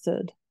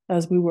requested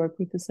as we work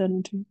with this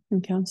energy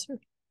in Cancer.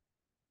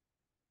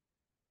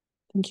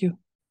 Thank you.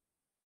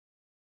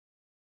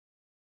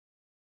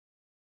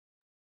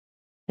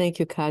 Thank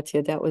you,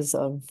 Katya. That was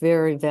a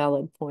very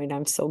valid point.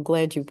 I'm so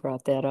glad you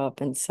brought that up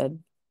and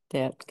said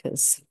that,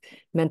 because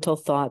mental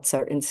thoughts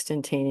are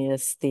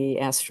instantaneous. The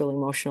astral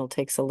emotional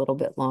takes a little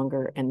bit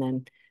longer, and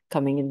then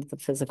coming into the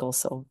physical.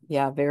 So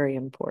yeah, very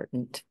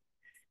important.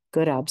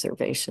 Good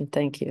observation.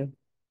 Thank you.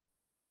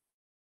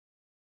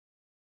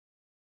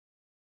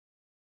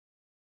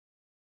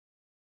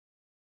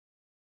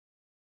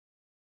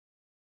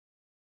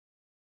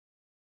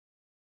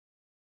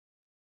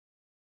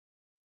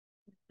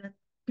 That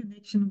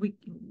connection,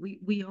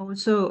 we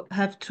also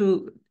have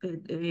to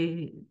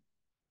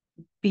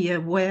be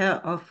aware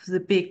of the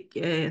big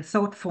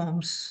thought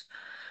forms,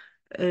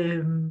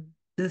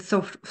 the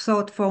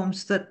thought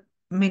forms that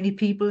many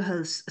people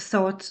has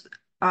thought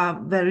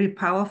are very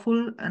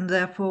powerful and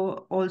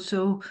therefore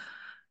also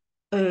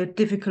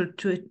difficult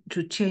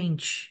to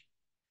change.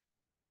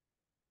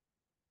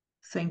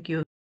 Thank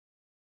you.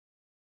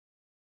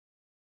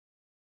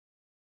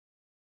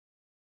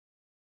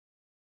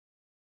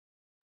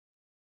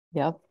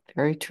 Yep,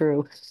 very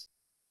true.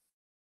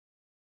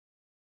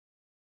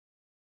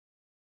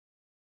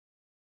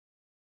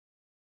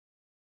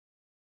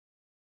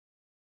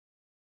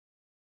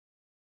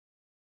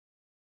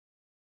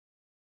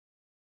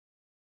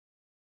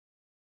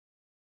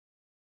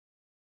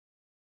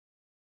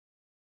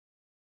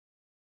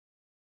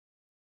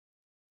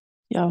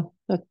 Yeah,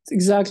 that's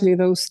exactly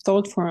those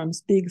thought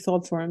forms, big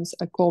thought forms,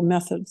 I call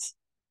methods,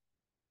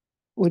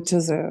 which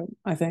is a,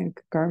 I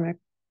think, karmic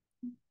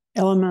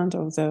element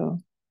of the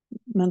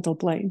mental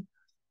plane,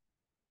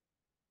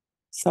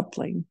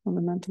 subplane on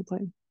the mental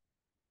plane.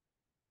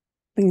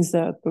 Things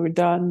that were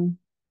done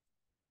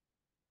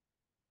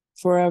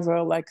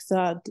forever like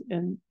that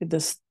in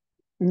this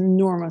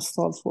enormous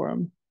thought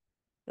form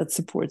that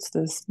supports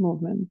this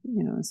movement,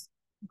 you know, it's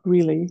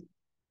really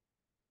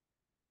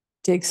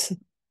takes a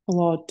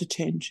lot to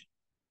change.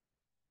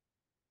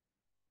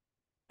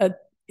 And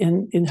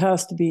it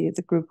has to be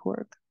the group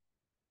work.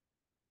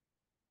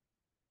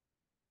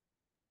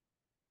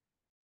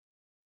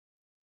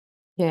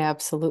 Yeah,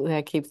 absolutely.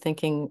 I keep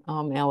thinking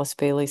Alice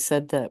Bailey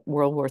said that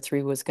World War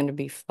III was going to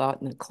be fought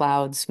in the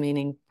clouds,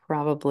 meaning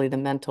probably the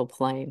mental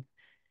plane.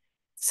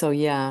 So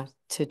yeah,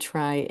 to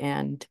try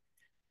and,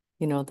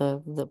 you know,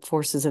 the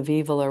forces of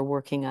evil are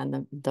working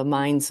on the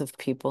minds of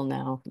people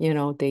now. You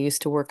know, they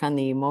used to work on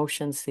the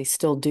emotions. They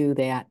still do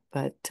that,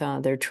 but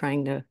they're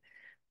trying to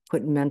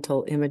put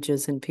mental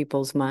images in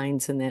people's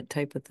minds and that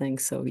type of thing.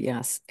 So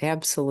yes,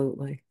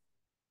 absolutely.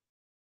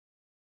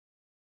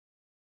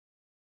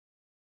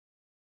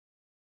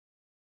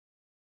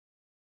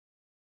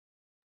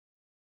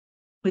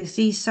 We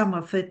see some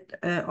of it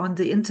on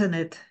the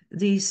internet,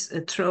 these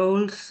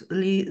trolls,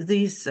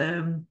 these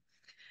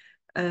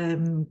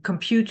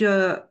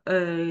computer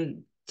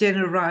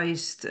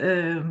generalized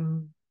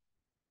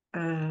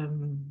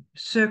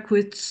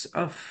circuits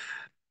of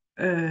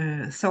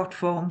thought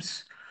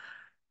forms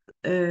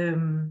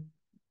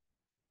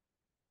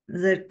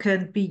that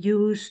can be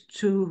used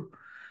to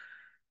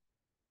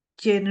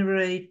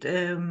generate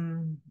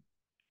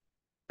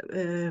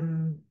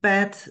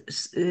bad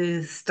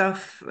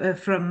stuff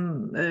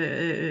from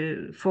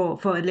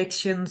for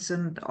elections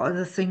and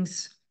other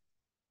things.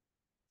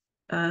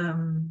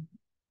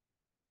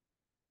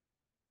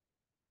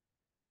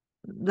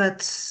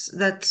 That's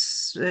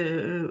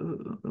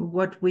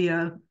what we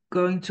are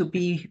going to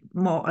be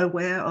more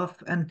aware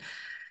of, and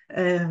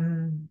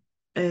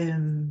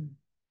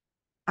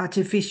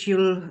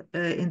artificial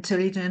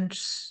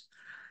intelligence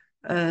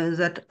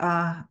that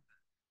are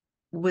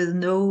with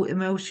no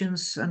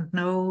emotions and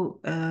no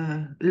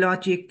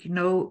logic,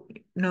 no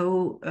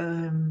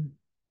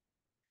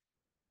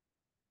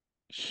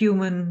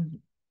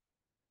human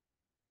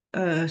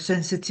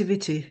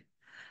sensitivity.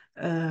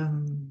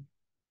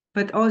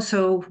 But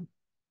also,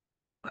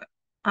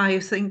 I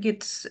think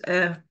it's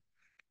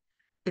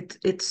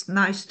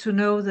nice to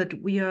know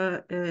that we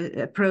are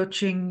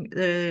approaching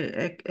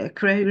the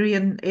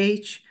Aquarian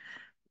age,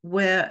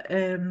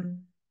 where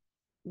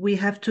we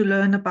have to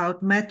learn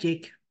about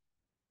magic,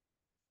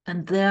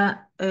 and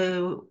there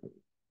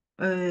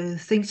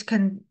things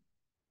can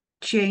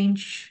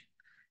change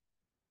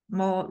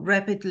more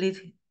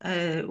rapidly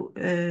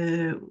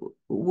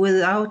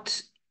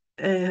without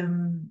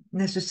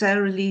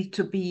necessarily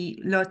to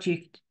be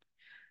logic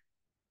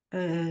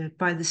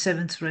by the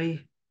seventh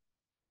ray.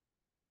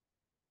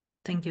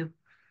 Thank you.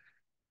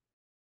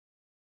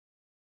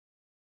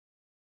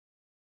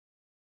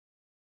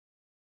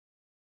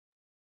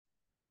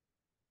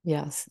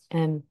 Yes,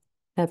 and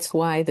that's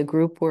why the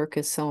group work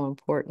is so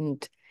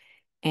important,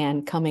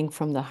 and coming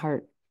from the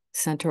heart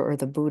center or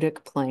the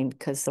Buddhic plane,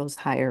 because those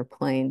higher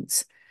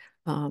planes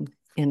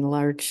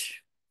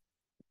enlarge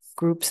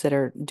groups that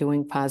are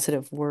doing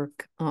positive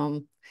work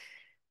with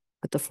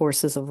the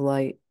forces of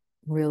light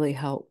really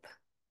help.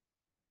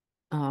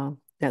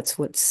 That's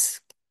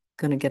what's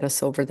going to get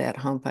us over that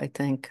hump, I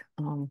think.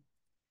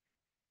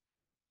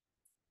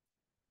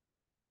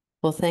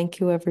 Well, thank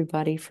you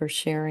everybody for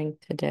sharing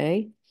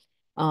today.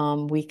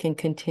 We can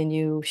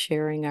continue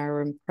sharing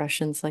our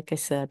impressions, like I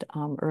said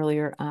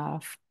earlier,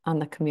 on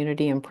the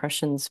Community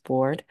Impressions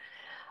Board.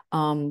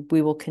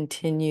 We will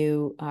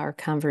continue our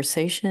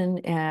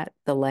conversation at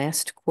the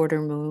last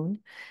quarter moon.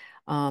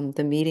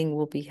 The meeting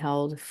will be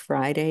held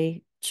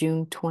Friday,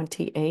 June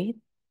 28th.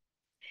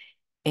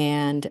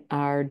 And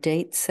our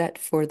date set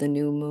for the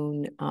new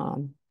moon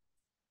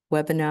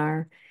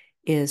webinar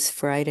is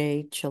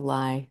Friday,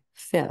 July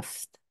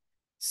 5th.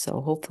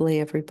 So hopefully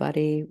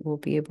everybody will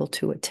be able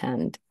to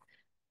attend.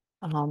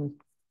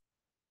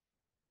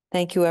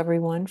 Thank you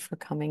everyone for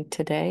coming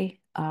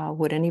today.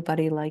 Would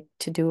anybody like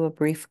to do a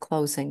brief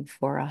closing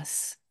for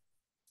us?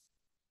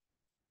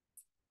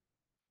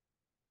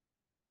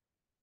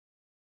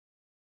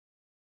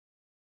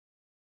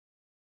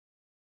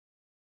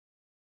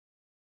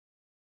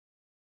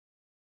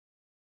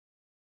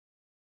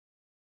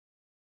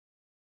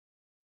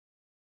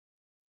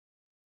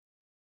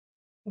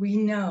 We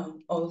know,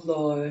 O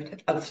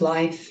Lord, of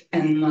life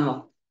and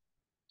love,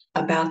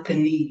 about the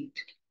need.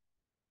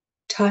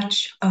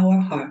 Touch our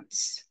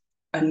hearts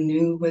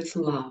anew with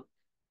love,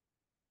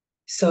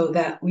 so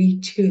that we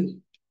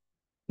too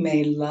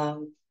may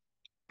love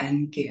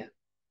and give.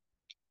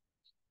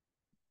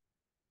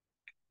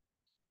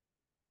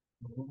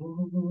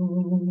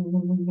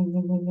 Oh.